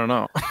 I don't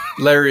know.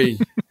 Larry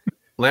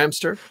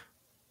Lampster.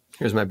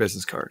 Here's my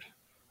business card.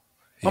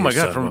 Oh my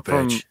God, from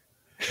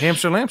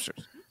Hamster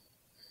Lampsters.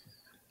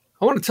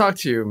 I want to talk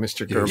to you,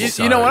 Mr.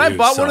 Goebbels. You know, when I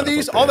bought one of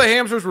these, all the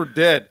hamsters were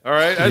dead. All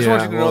right? I just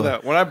want you to know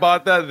that. When I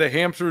bought that, the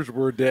hamsters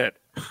were dead.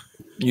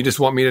 You just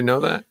want me to know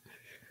that?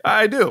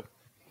 I do.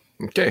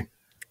 Okay.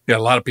 Yeah, a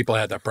lot of people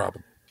had that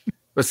problem.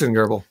 Listen,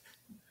 Goebbels.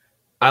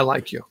 I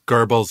like you.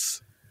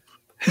 Goebbels.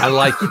 I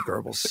like you,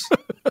 Goebbels.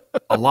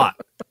 A lot.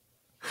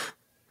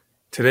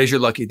 Today's your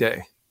lucky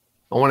day.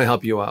 I want to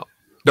help you out.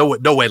 No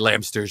way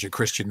Lambster is your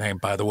Christian name,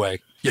 by the way.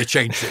 You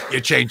changed it.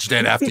 You changed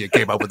it after you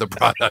came up with the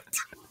product.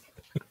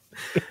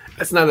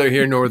 That's neither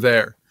here nor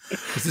there.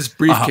 Because this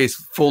briefcase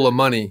full of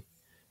money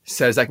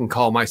says I can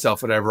call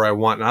myself whatever I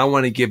want. And I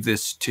want to give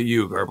this to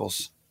you,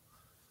 Goebbels.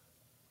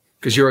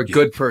 Because you're a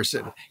good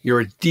person.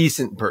 You're a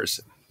decent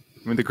person.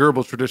 I mean, the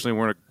Goebbels traditionally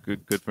weren't a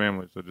good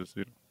family, so just,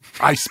 you know.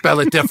 I spell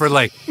it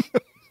differently.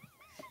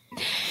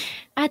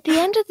 At the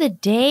end of the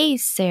day,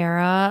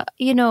 Sarah,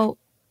 you know,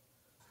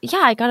 yeah,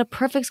 I got a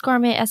perfect score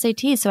on my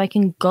SAT, so I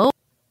can go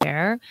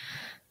there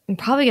and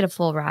probably get a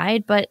full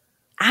ride. But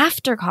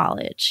after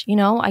college, you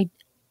know, I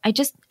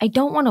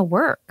don't want to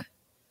work.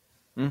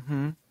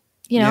 Mm-hmm.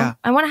 You know, Yeah.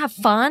 I want to have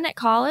fun at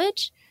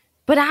college,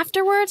 but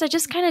afterwards, I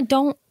just kind of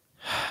don't.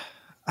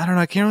 I don't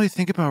know. I can't really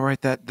think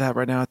about that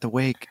right now at the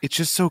wake. It's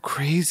just so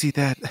crazy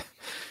that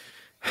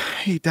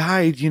he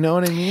died. You know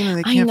what I mean? And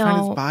they can't find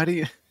his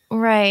body.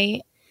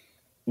 Right.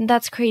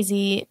 That's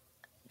crazy.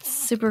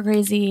 Super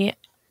crazy.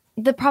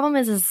 The problem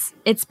is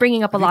it's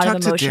bringing up a lot of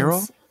emotions. To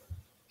Daryl?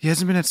 He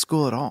hasn't been at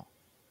school at all.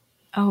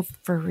 Oh,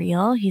 for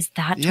real? He's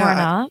that torn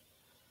up?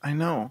 I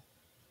know.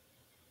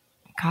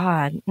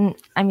 God.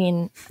 I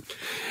mean.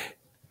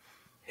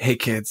 Hey,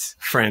 kids,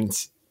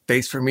 friends,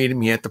 thanks for meeting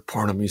me at the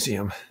Porno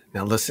Museum.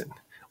 Now, listen,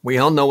 we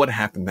all know what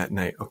happened that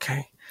night,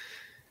 okay?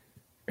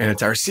 And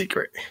it's our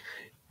secret.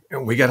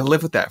 And we got to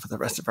live with that for the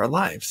rest of our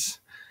lives.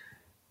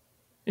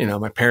 You know,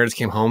 my parents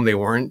came home. They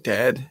weren't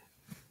dead.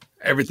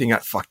 Everything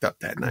got fucked up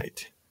that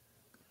night.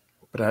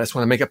 But I just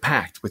want to make a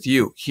pact with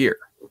you here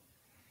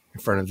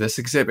in front of this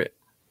exhibit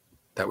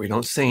that we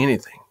don't say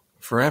anything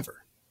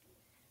forever.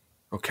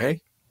 Okay?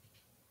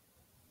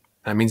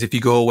 That means if you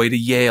go away to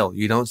Yale,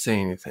 you don't say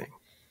anything.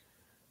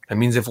 That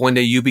means if one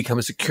day you become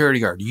a security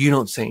guard, you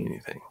don't say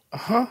anything.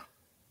 Uh-huh.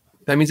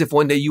 That means if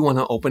one day you want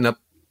to open up...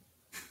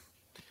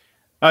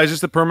 Is this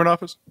the permit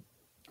office?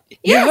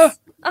 Yes.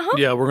 Uh-huh.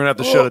 Yeah, we're going to have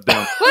to shut it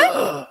down.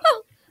 What?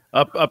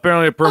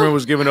 Apparently a permit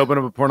was given to open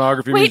up a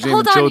pornography Wait, museum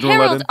hold in on. Children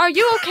Harold, 11. are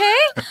you okay?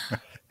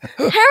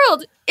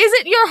 Harold, is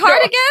it your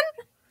heart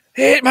again?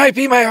 It might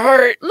be my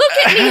heart. Look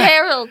at me,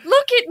 Harold.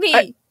 Look at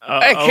me.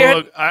 I can't.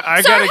 Look,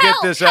 I Sir, gotta get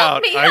help, this help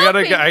out. me, I help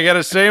me.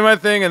 gotta say my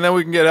thing, and then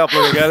we can get help.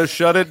 Look, I gotta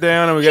shut it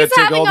down, and we gotta He's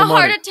take having all a the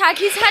heart money. attack.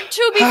 He's had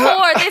 2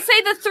 before. They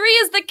say the 3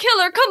 is the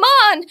killer. Come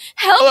on.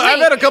 Help me. I've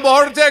had a couple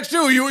heart attacks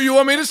too. You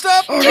want me to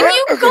stop? Can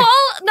you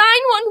call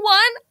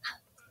 911?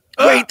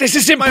 Wait, this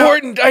is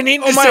important. I need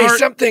to my say heart.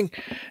 something.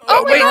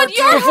 Oh my wait, God,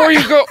 your before heart.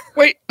 you go,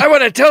 wait, I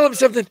want to tell him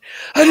something.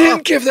 I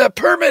didn't give that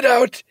permit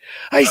out.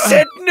 I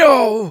said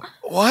no.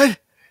 What?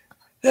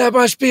 That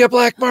must be a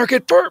black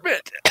market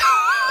permit.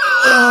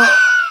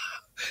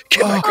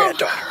 Get my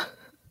granddaughter.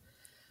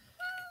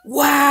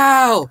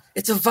 Wow,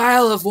 it's a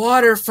vial of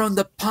water from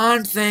the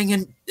pond thing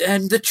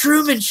and the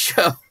Truman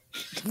Show.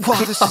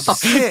 Wow, this is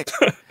sick.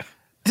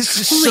 This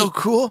is so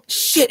cool.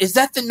 Shit, is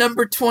that the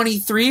number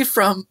 23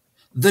 from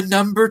the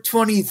number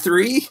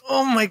 23?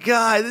 Oh my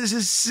God, this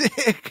is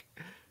sick.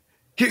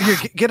 Here,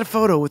 get a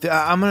photo with it.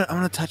 I'm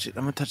gonna touch it.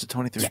 I'm gonna touch the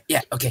 23.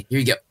 Yeah, okay, here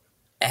you go.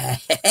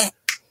 Got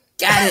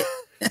it.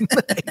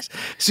 Nice.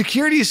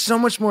 Security is so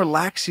much more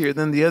lax here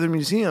than the other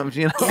museums,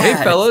 you know. Hey,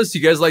 fellas,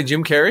 you guys like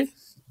Jim Carrey?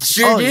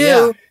 Sure do.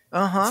 Yeah.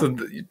 Uh-huh. So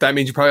that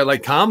means you probably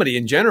like comedy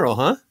in general,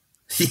 huh?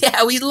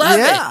 Yeah, we love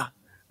it.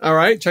 All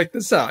right, check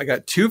this out. I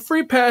got 2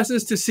 free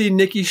passes to see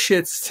Nikki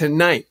Shits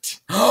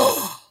tonight.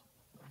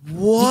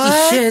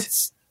 What? Nikki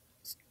Shits.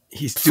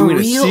 He's For doing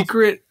real? a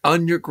secret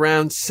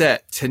underground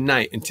set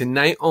tonight and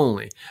tonight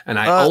only. And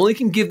I only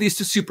can give these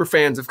to super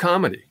fans of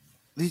comedy.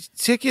 These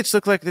tickets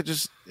look like they're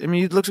just. I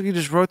mean, it looks like you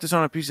just wrote this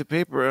on a piece of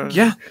paper.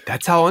 Yeah,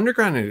 that's how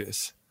underground it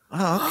is.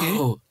 Oh, okay.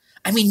 Oh,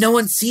 I mean, no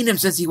one's seen him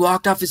since he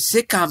walked off his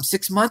sitcom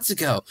 6 months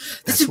ago.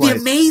 This That's would be why-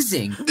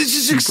 amazing. This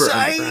is Super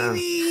underground.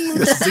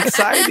 This is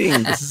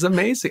exciting. This is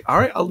amazing. All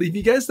right, I'll leave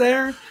you guys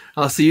there.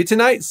 I'll see you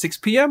tonight, 6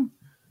 p.m.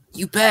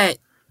 You bet.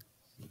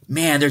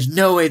 Man, there's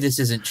no way this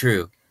isn't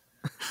true.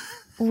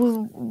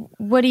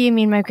 What do you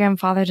mean my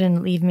grandfather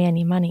didn't leave me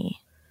any money?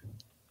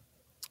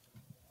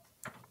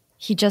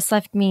 He just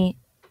left me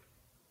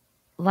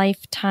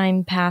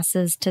lifetime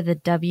passes to the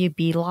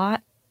WB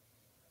lot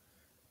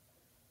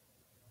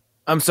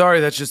I'm sorry,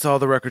 that's just all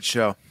the records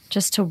show.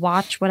 just to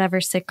watch whatever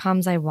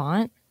sitcoms I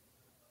want.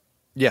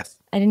 Yes.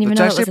 I didn't even It's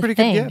know it actually was a a pretty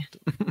thing. good gift.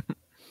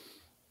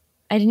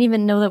 I didn't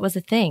even know that was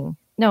a thing.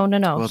 No.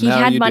 Well, He now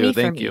had you money do.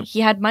 for Thank me. you. He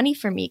had money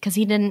for me because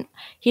he didn't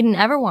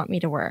ever want me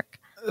to work.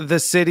 The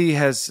city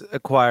has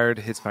acquired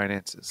his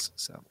finances.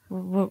 So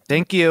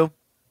thank you.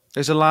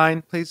 There's a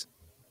line, please.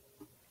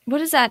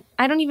 What is that?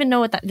 I don't even know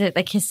what that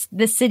like.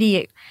 The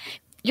city.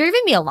 You're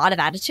giving me a lot of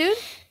attitude,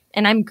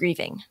 and I'm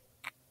grieving.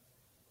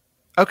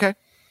 Okay.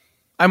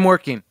 I'm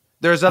working.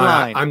 There's a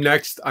line. I'm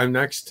next.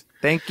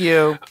 Thank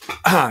you.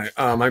 Hi,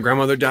 my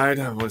grandmother died.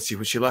 Let's see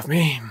what she left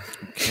me.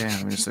 Okay,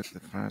 let me just look at the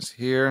files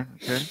here.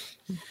 Okay.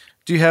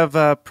 Do you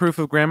have proof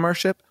of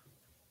grandmarship?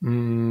 Do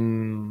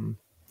you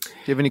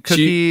have any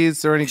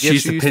cookies or any She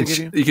gifts used you to used pinch.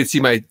 to give you? You can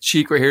see my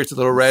cheek right here. It's a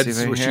little red. See This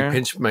is right where here? she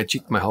pinched my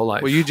cheek my whole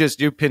life. Well, you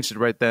pinched it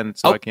right then,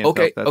 so Oh, I can't. okay,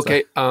 tell if that's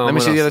okay. Let me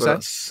What see the else? other What side.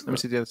 else? Let me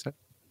see the other side.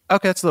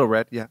 Okay, that's a little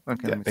red. Yeah.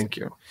 Okay. Yeah, thank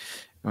you.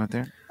 Go out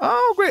there.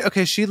 Oh, great.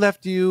 Okay, she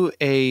left you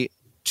a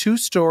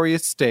 2-story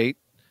estate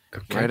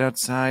right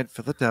outside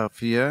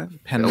Philadelphia,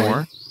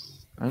 Penmore.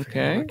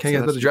 Okay. Can I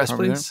get the address,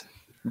 please?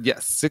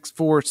 Yes,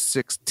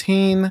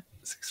 6416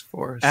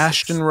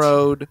 Ashton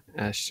Road.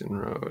 Ashton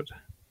Road.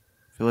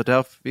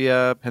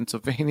 Philadelphia,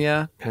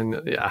 Pennsylvania.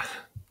 74093.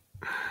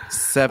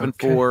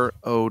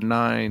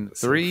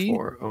 74093.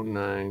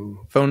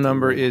 Phone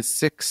number is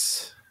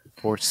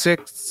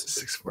 646.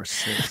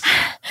 646.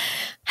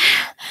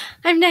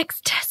 I'm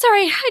next.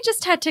 Sorry, I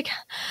just had to. It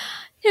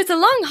was a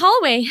long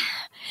hallway.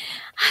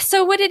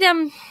 So what did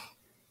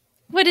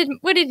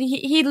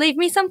he leave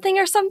me something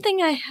or something?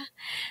 I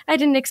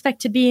didn't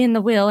expect to be in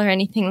the will or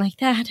anything like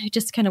that. I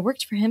just kind of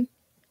worked for him.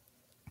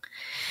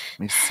 Let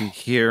me see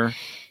here.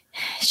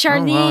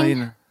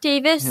 Charlene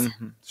Davis.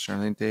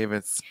 Charlene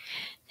Davis.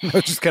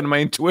 That's just kind of my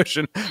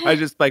intuition. I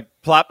just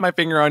plopped my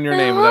finger on your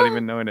name without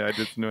even knowing it. I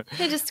just knew it.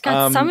 I just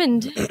got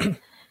summoned.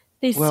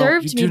 They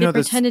served me. They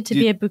pretended to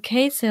be a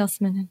bouquet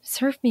salesman and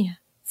served me a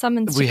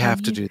summons. We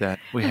have to do that.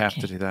 We have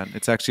to do that.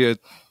 It's actually a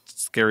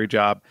scary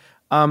job.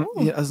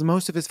 As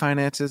most of his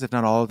finances, if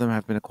not all of them,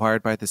 have been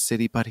acquired by the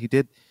city, but he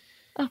did.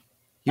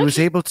 He was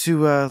able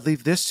to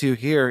leave this to you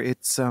here.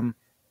 It's a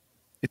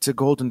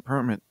golden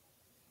permit.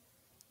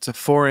 It's a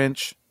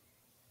 4-inch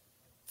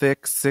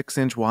thick,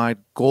 6-inch wide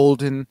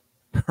golden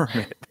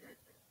permit.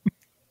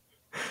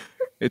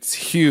 It's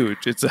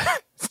huge. It's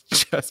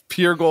just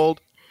pure gold.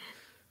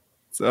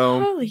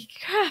 So, holy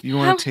crap! You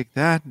want to take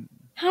that?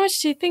 How much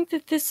do you think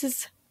that this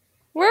is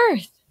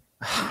worth?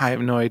 I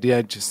have no idea.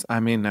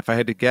 If I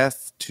had to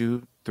guess,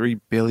 $2-3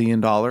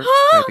 billion. I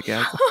had to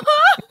guess.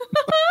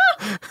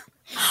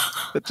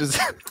 That just.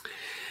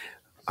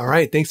 All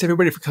right. Thanks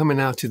everybody for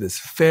coming out to this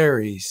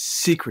very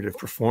secretive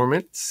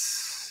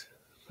performance.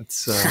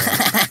 Let's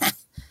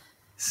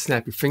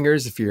snap your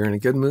fingers if you're in a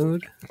good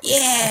mood.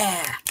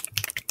 Yeah.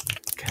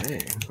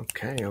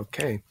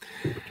 Okay.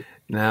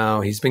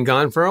 Now, he's been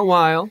gone for a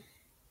while,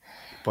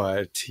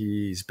 but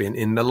he's been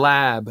in the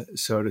lab,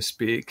 so to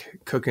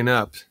speak, cooking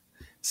up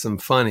some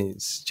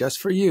funnies just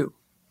for you.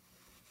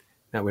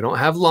 Now, we don't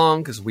have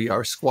long because we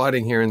are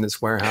squatting here in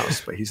this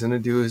warehouse, but he's going to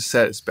do his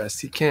set as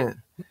best he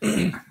can.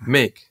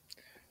 Make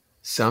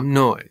some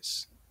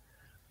noise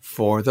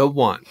for the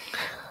one,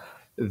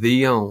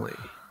 the only,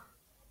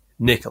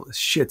 Nicholas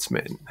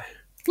Schitzman.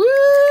 Woo!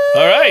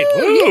 All right.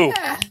 Woo!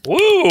 Yeah.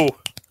 Woo!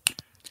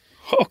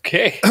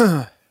 Okay.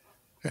 Hey,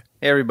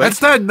 everybody.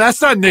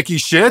 That's not Nikki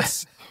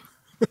Shits.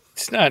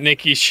 It's not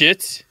Nikki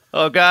Shits.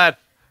 Oh God.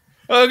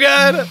 Who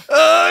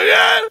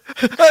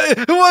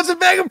wants a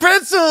bag of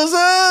pretzels? Who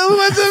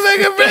wants a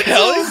bag of pretzels? The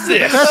hell is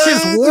this? That's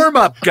his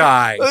warm-up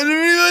guy. Who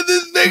want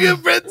this bag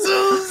of pretzels?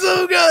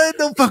 Oh God!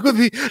 Don't fuck with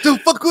me!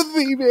 Don't fuck with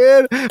me,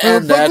 man!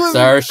 And that's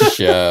our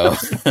show.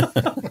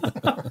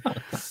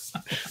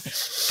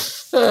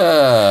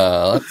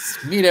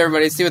 Let's meet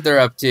everybody, see what they're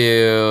up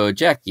to.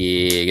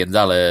 Jackie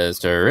Gonzalez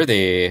to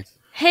Ruthie.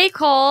 Hey,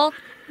 Cole.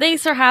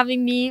 Thanks for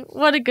having me.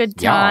 What a good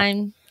time.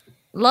 Yeah.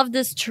 Love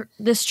this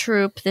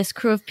troupe, this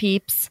crew of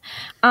peeps.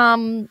 You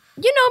know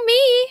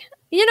me.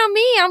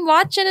 I'm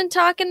watching and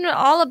talking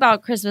all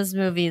about Christmas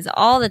movies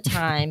all the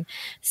time.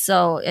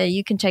 So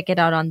you can check it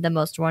out on The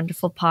Most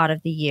Wonderful Pod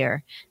of the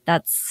Year.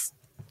 That's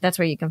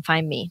where you can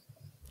find me.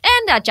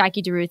 And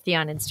Jackie DeRuthie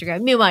on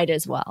Instagram. You might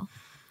as well.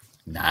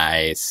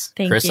 Nice.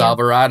 Thank Chris you.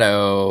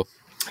 Alvarado.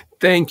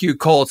 Thank you,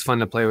 Cole. It's fun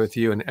to play with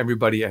you and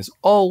everybody as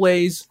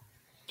always.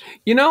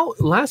 You know,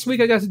 last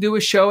week I got to do a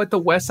show at the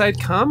West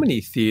Side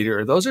Comedy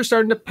Theater. Those are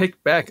starting to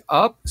pick back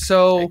up.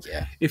 So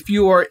if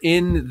you are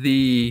in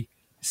the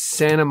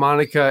Santa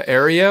Monica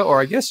area, or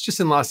I guess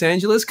just in Los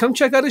Angeles, come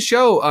check out a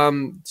show.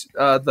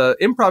 The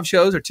improv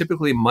shows are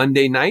typically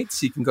Monday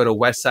nights. You can go to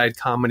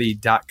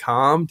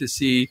westsidecomedy.com to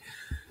see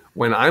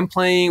when I'm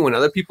playing, when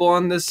other people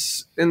in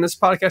this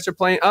podcast are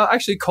playing.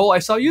 Actually, Cole, I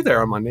saw you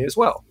there on Monday as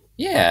well.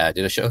 Yeah, I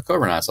did a show with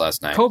Cobranauts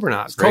last night.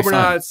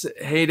 Cobranauts,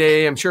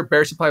 Heyday. I'm sure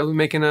Bear Supply will be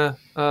making a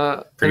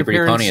Pretty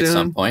Pony soon. At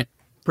some point.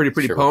 Pretty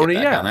sure Pony,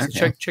 we'll yeah.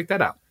 So check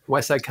that out.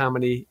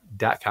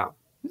 westsidecomedy.com.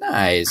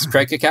 Nice.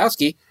 Craig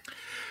Kukowski.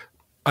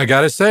 I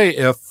gotta say,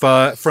 if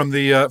from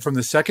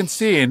the second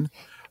scene,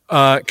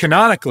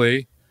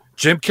 canonically,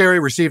 Jim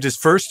Carrey received his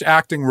first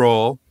acting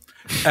role,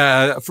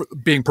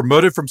 being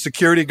promoted from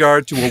security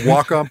guard to a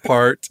walk-on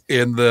part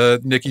in the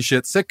Nikki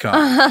Shits sitcom.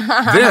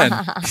 Then,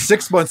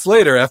 6 months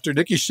later, after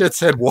Nikki Shits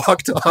had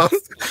walked off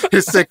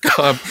his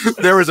sitcom,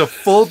 there was a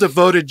full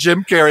devoted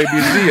Jim Carrey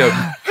museum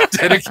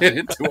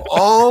dedicated to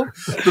all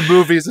the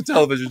movies and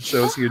television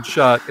shows he had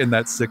shot in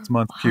that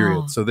 6-month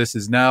period. So this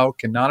is now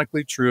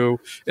canonically true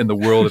in the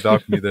world of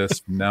Alchemy This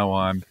from now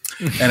on.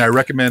 And I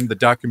recommend the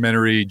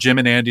documentary Jim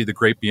and Andy, The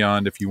Great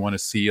Beyond, if you want to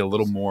see a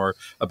little more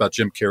about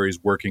Jim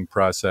Carrey's working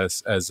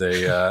process as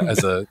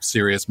a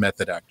serious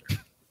method actor.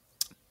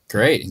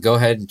 Great. And go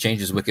ahead and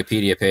change his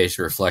Wikipedia page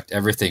to reflect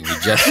everything we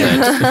just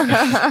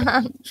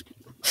said.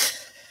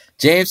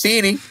 James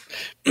Heaney.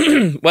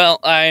 Well,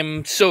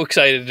 I'm so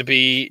excited to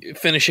be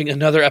finishing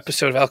another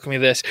episode of Alchemy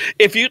This.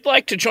 If you'd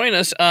like to join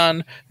us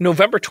on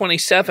November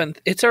 27th,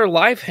 it's our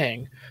live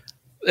hang.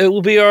 It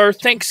will be our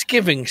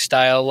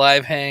Thanksgiving-style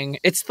live hang.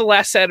 It's the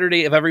last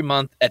Saturday of every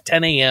month at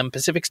 10 a.m.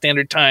 Pacific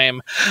Standard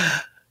Time.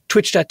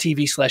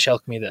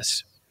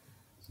 Twitch.tv/alchemythis.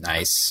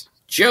 Nice.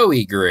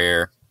 Joey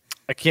Greer.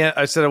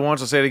 I said it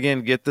once, I'll say it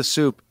again. Get the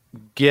soup.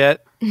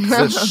 Get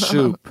the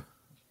soup.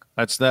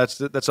 That's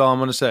all I'm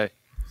going to say.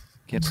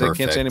 Can't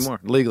say anymore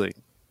legally.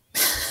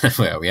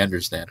 Well, we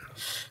understand.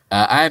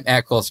 I'm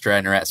at Cole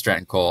Stratton, or at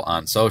Stratton Cole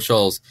on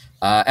socials.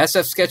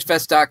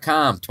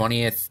 sfsketchfest.com,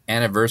 20th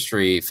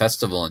anniversary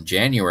festival in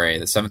January,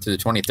 the 7th through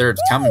the 23rd,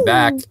 is coming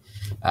back.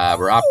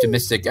 We're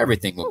optimistic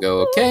everything will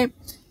go okay,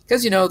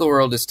 because, the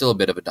world is still a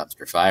bit of a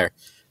dumpster fire.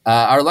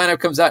 Our lineup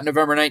comes out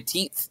November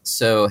 19th,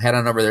 so head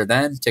on over there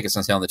then. Tickets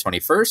on sale on the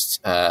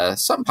 21st.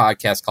 Some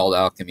podcast called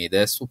Alchemy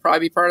This will probably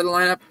be part of the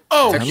lineup.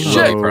 Oh,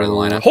 shit. Part of the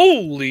lineup.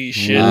 Holy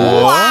shit.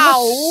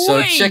 Wow.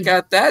 So check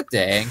out that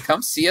day and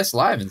come see us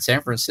live in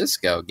San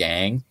Francisco,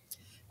 gang.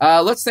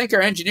 Let's thank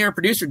our engineer and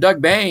producer,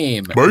 Doug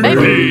Boehm.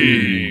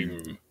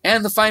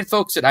 And the fine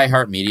folks at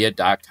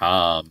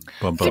iHeartMedia.com.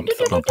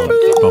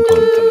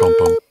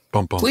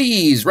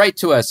 Please write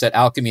to us at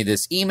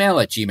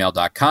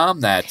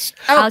alchemythisemail@gmail.com. That's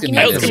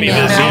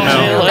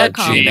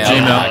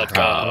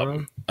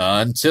alchemythisemail@gmail.com.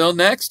 Until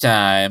next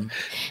time,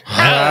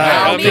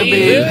 Alchemy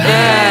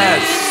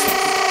This!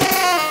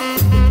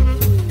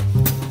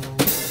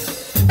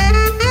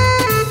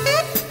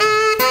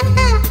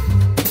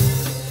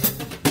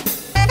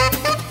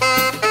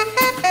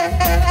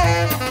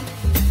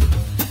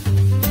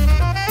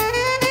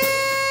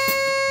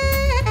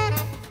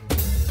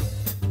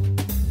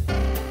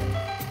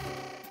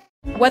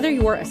 Whether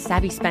you're a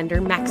savvy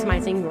spender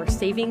maximizing your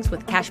savings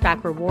with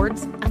cashback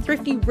rewards, a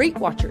thrifty rate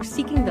watcher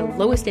seeking the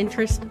lowest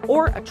interest,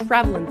 or a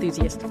travel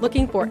enthusiast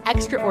looking for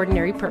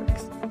extraordinary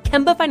perks,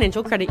 Kemba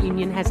Financial Credit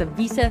Union has a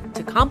visa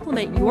to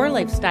complement your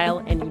lifestyle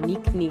and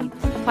unique needs.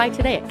 Apply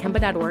today at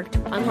Kemba.org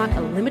to unlock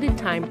a limited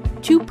time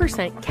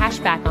 2% cash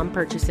back on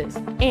purchases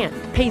and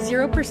pay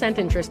 0%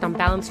 interest on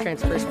balance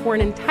transfers for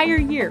an entire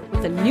year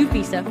with a new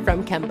visa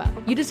from Kemba.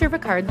 You deserve a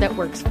card that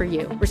works for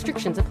you.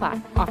 Restrictions apply.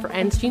 Offer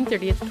ends June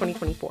 30th,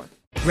 2024.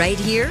 Right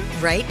here,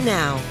 right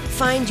now.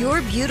 Find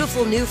your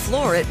beautiful new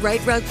floor at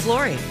Right Rug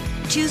Flooring.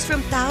 Choose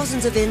from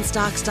thousands of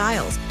in-stock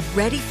styles,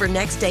 ready for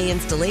next day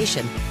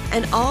installation,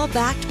 and all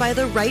backed by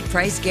the right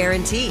price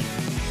guarantee.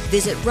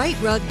 Visit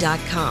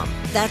rightrug.com.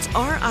 That's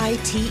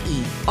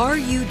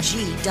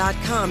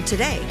RITERUG.com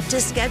today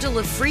to schedule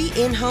a free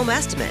in-home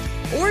estimate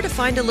or to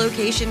find a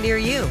location near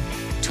you.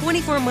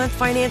 24-month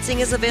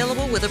financing is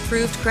available with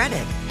approved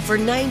credit. For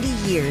 90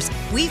 years,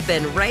 we've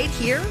been right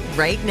here,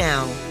 right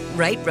now.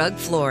 Right Rug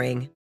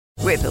Flooring.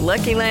 With the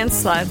Lucky Land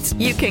Slots,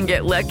 you can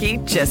get lucky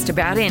just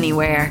about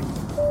anywhere.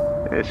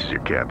 This is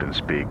your captain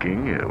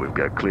speaking. We've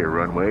got clear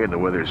runway and the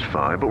weather's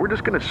fine, but we're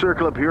just going to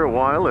circle up here a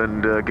while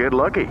and get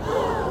lucky.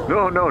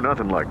 No,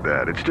 nothing like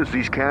that. It's just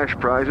these cash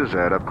prizes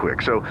add up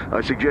quick. So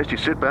I suggest you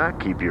sit back,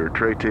 keep your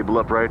tray table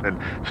upright, and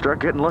start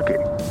getting lucky.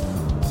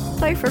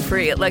 Play for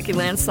free at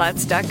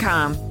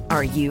LuckyLandSlots.com.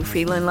 Are you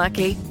feeling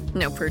lucky?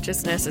 No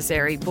purchase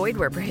necessary. Void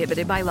where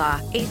prohibited by law.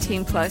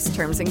 18+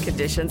 terms and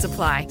conditions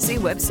apply. See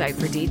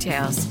website for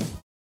details.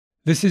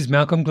 This is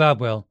Malcolm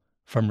Gladwell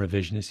from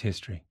Revisionist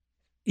History.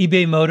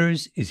 eBay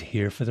Motors is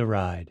here for the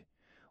ride.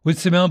 With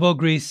some elbow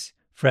grease,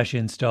 fresh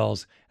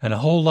installs, and a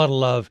whole lot of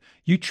love,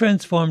 you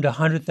transformed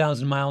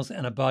 100,000 miles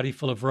and a body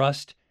full of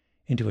rust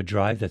into a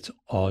drive that's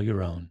all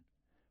your own.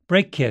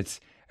 Brake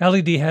kits,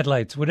 LED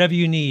headlights, whatever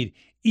you need,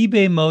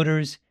 eBay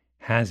Motors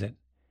has it.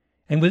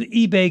 And with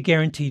eBay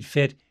Guaranteed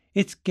Fit,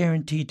 it's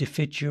guaranteed to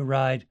fit your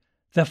ride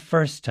the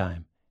first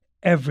time,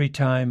 every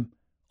time,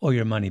 or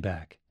your money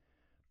back.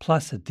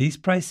 Plus, at these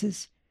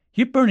prices,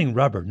 you're burning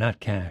rubber,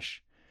 not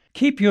cash.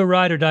 Keep your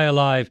ride or die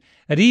alive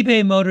at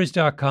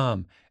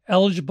ebaymotors.com.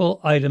 Eligible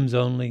items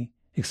only.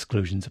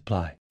 Exclusions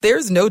apply.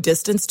 There's no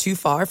distance too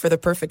far for the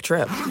perfect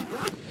trip.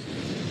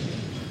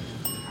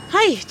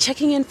 Hi,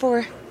 checking in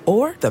for...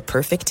 Or the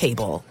perfect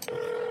table.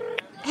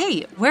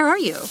 Hey, where are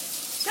you?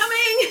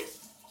 Coming!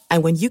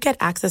 And when you get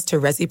access to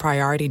Resi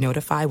Priority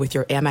Notify with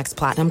your Amex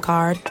Platinum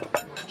card...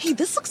 Hey,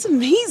 this looks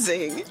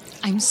amazing!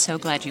 I'm so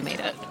glad you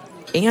made it.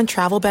 And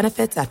travel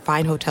benefits at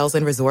fine hotels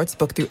and resorts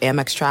booked through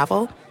Amex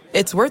Travel...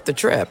 It's worth the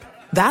trip.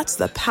 That's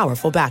the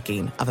powerful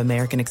backing of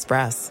American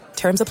Express.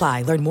 Terms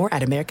apply. Learn more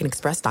at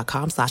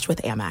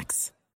americanexpress.com/withAmex.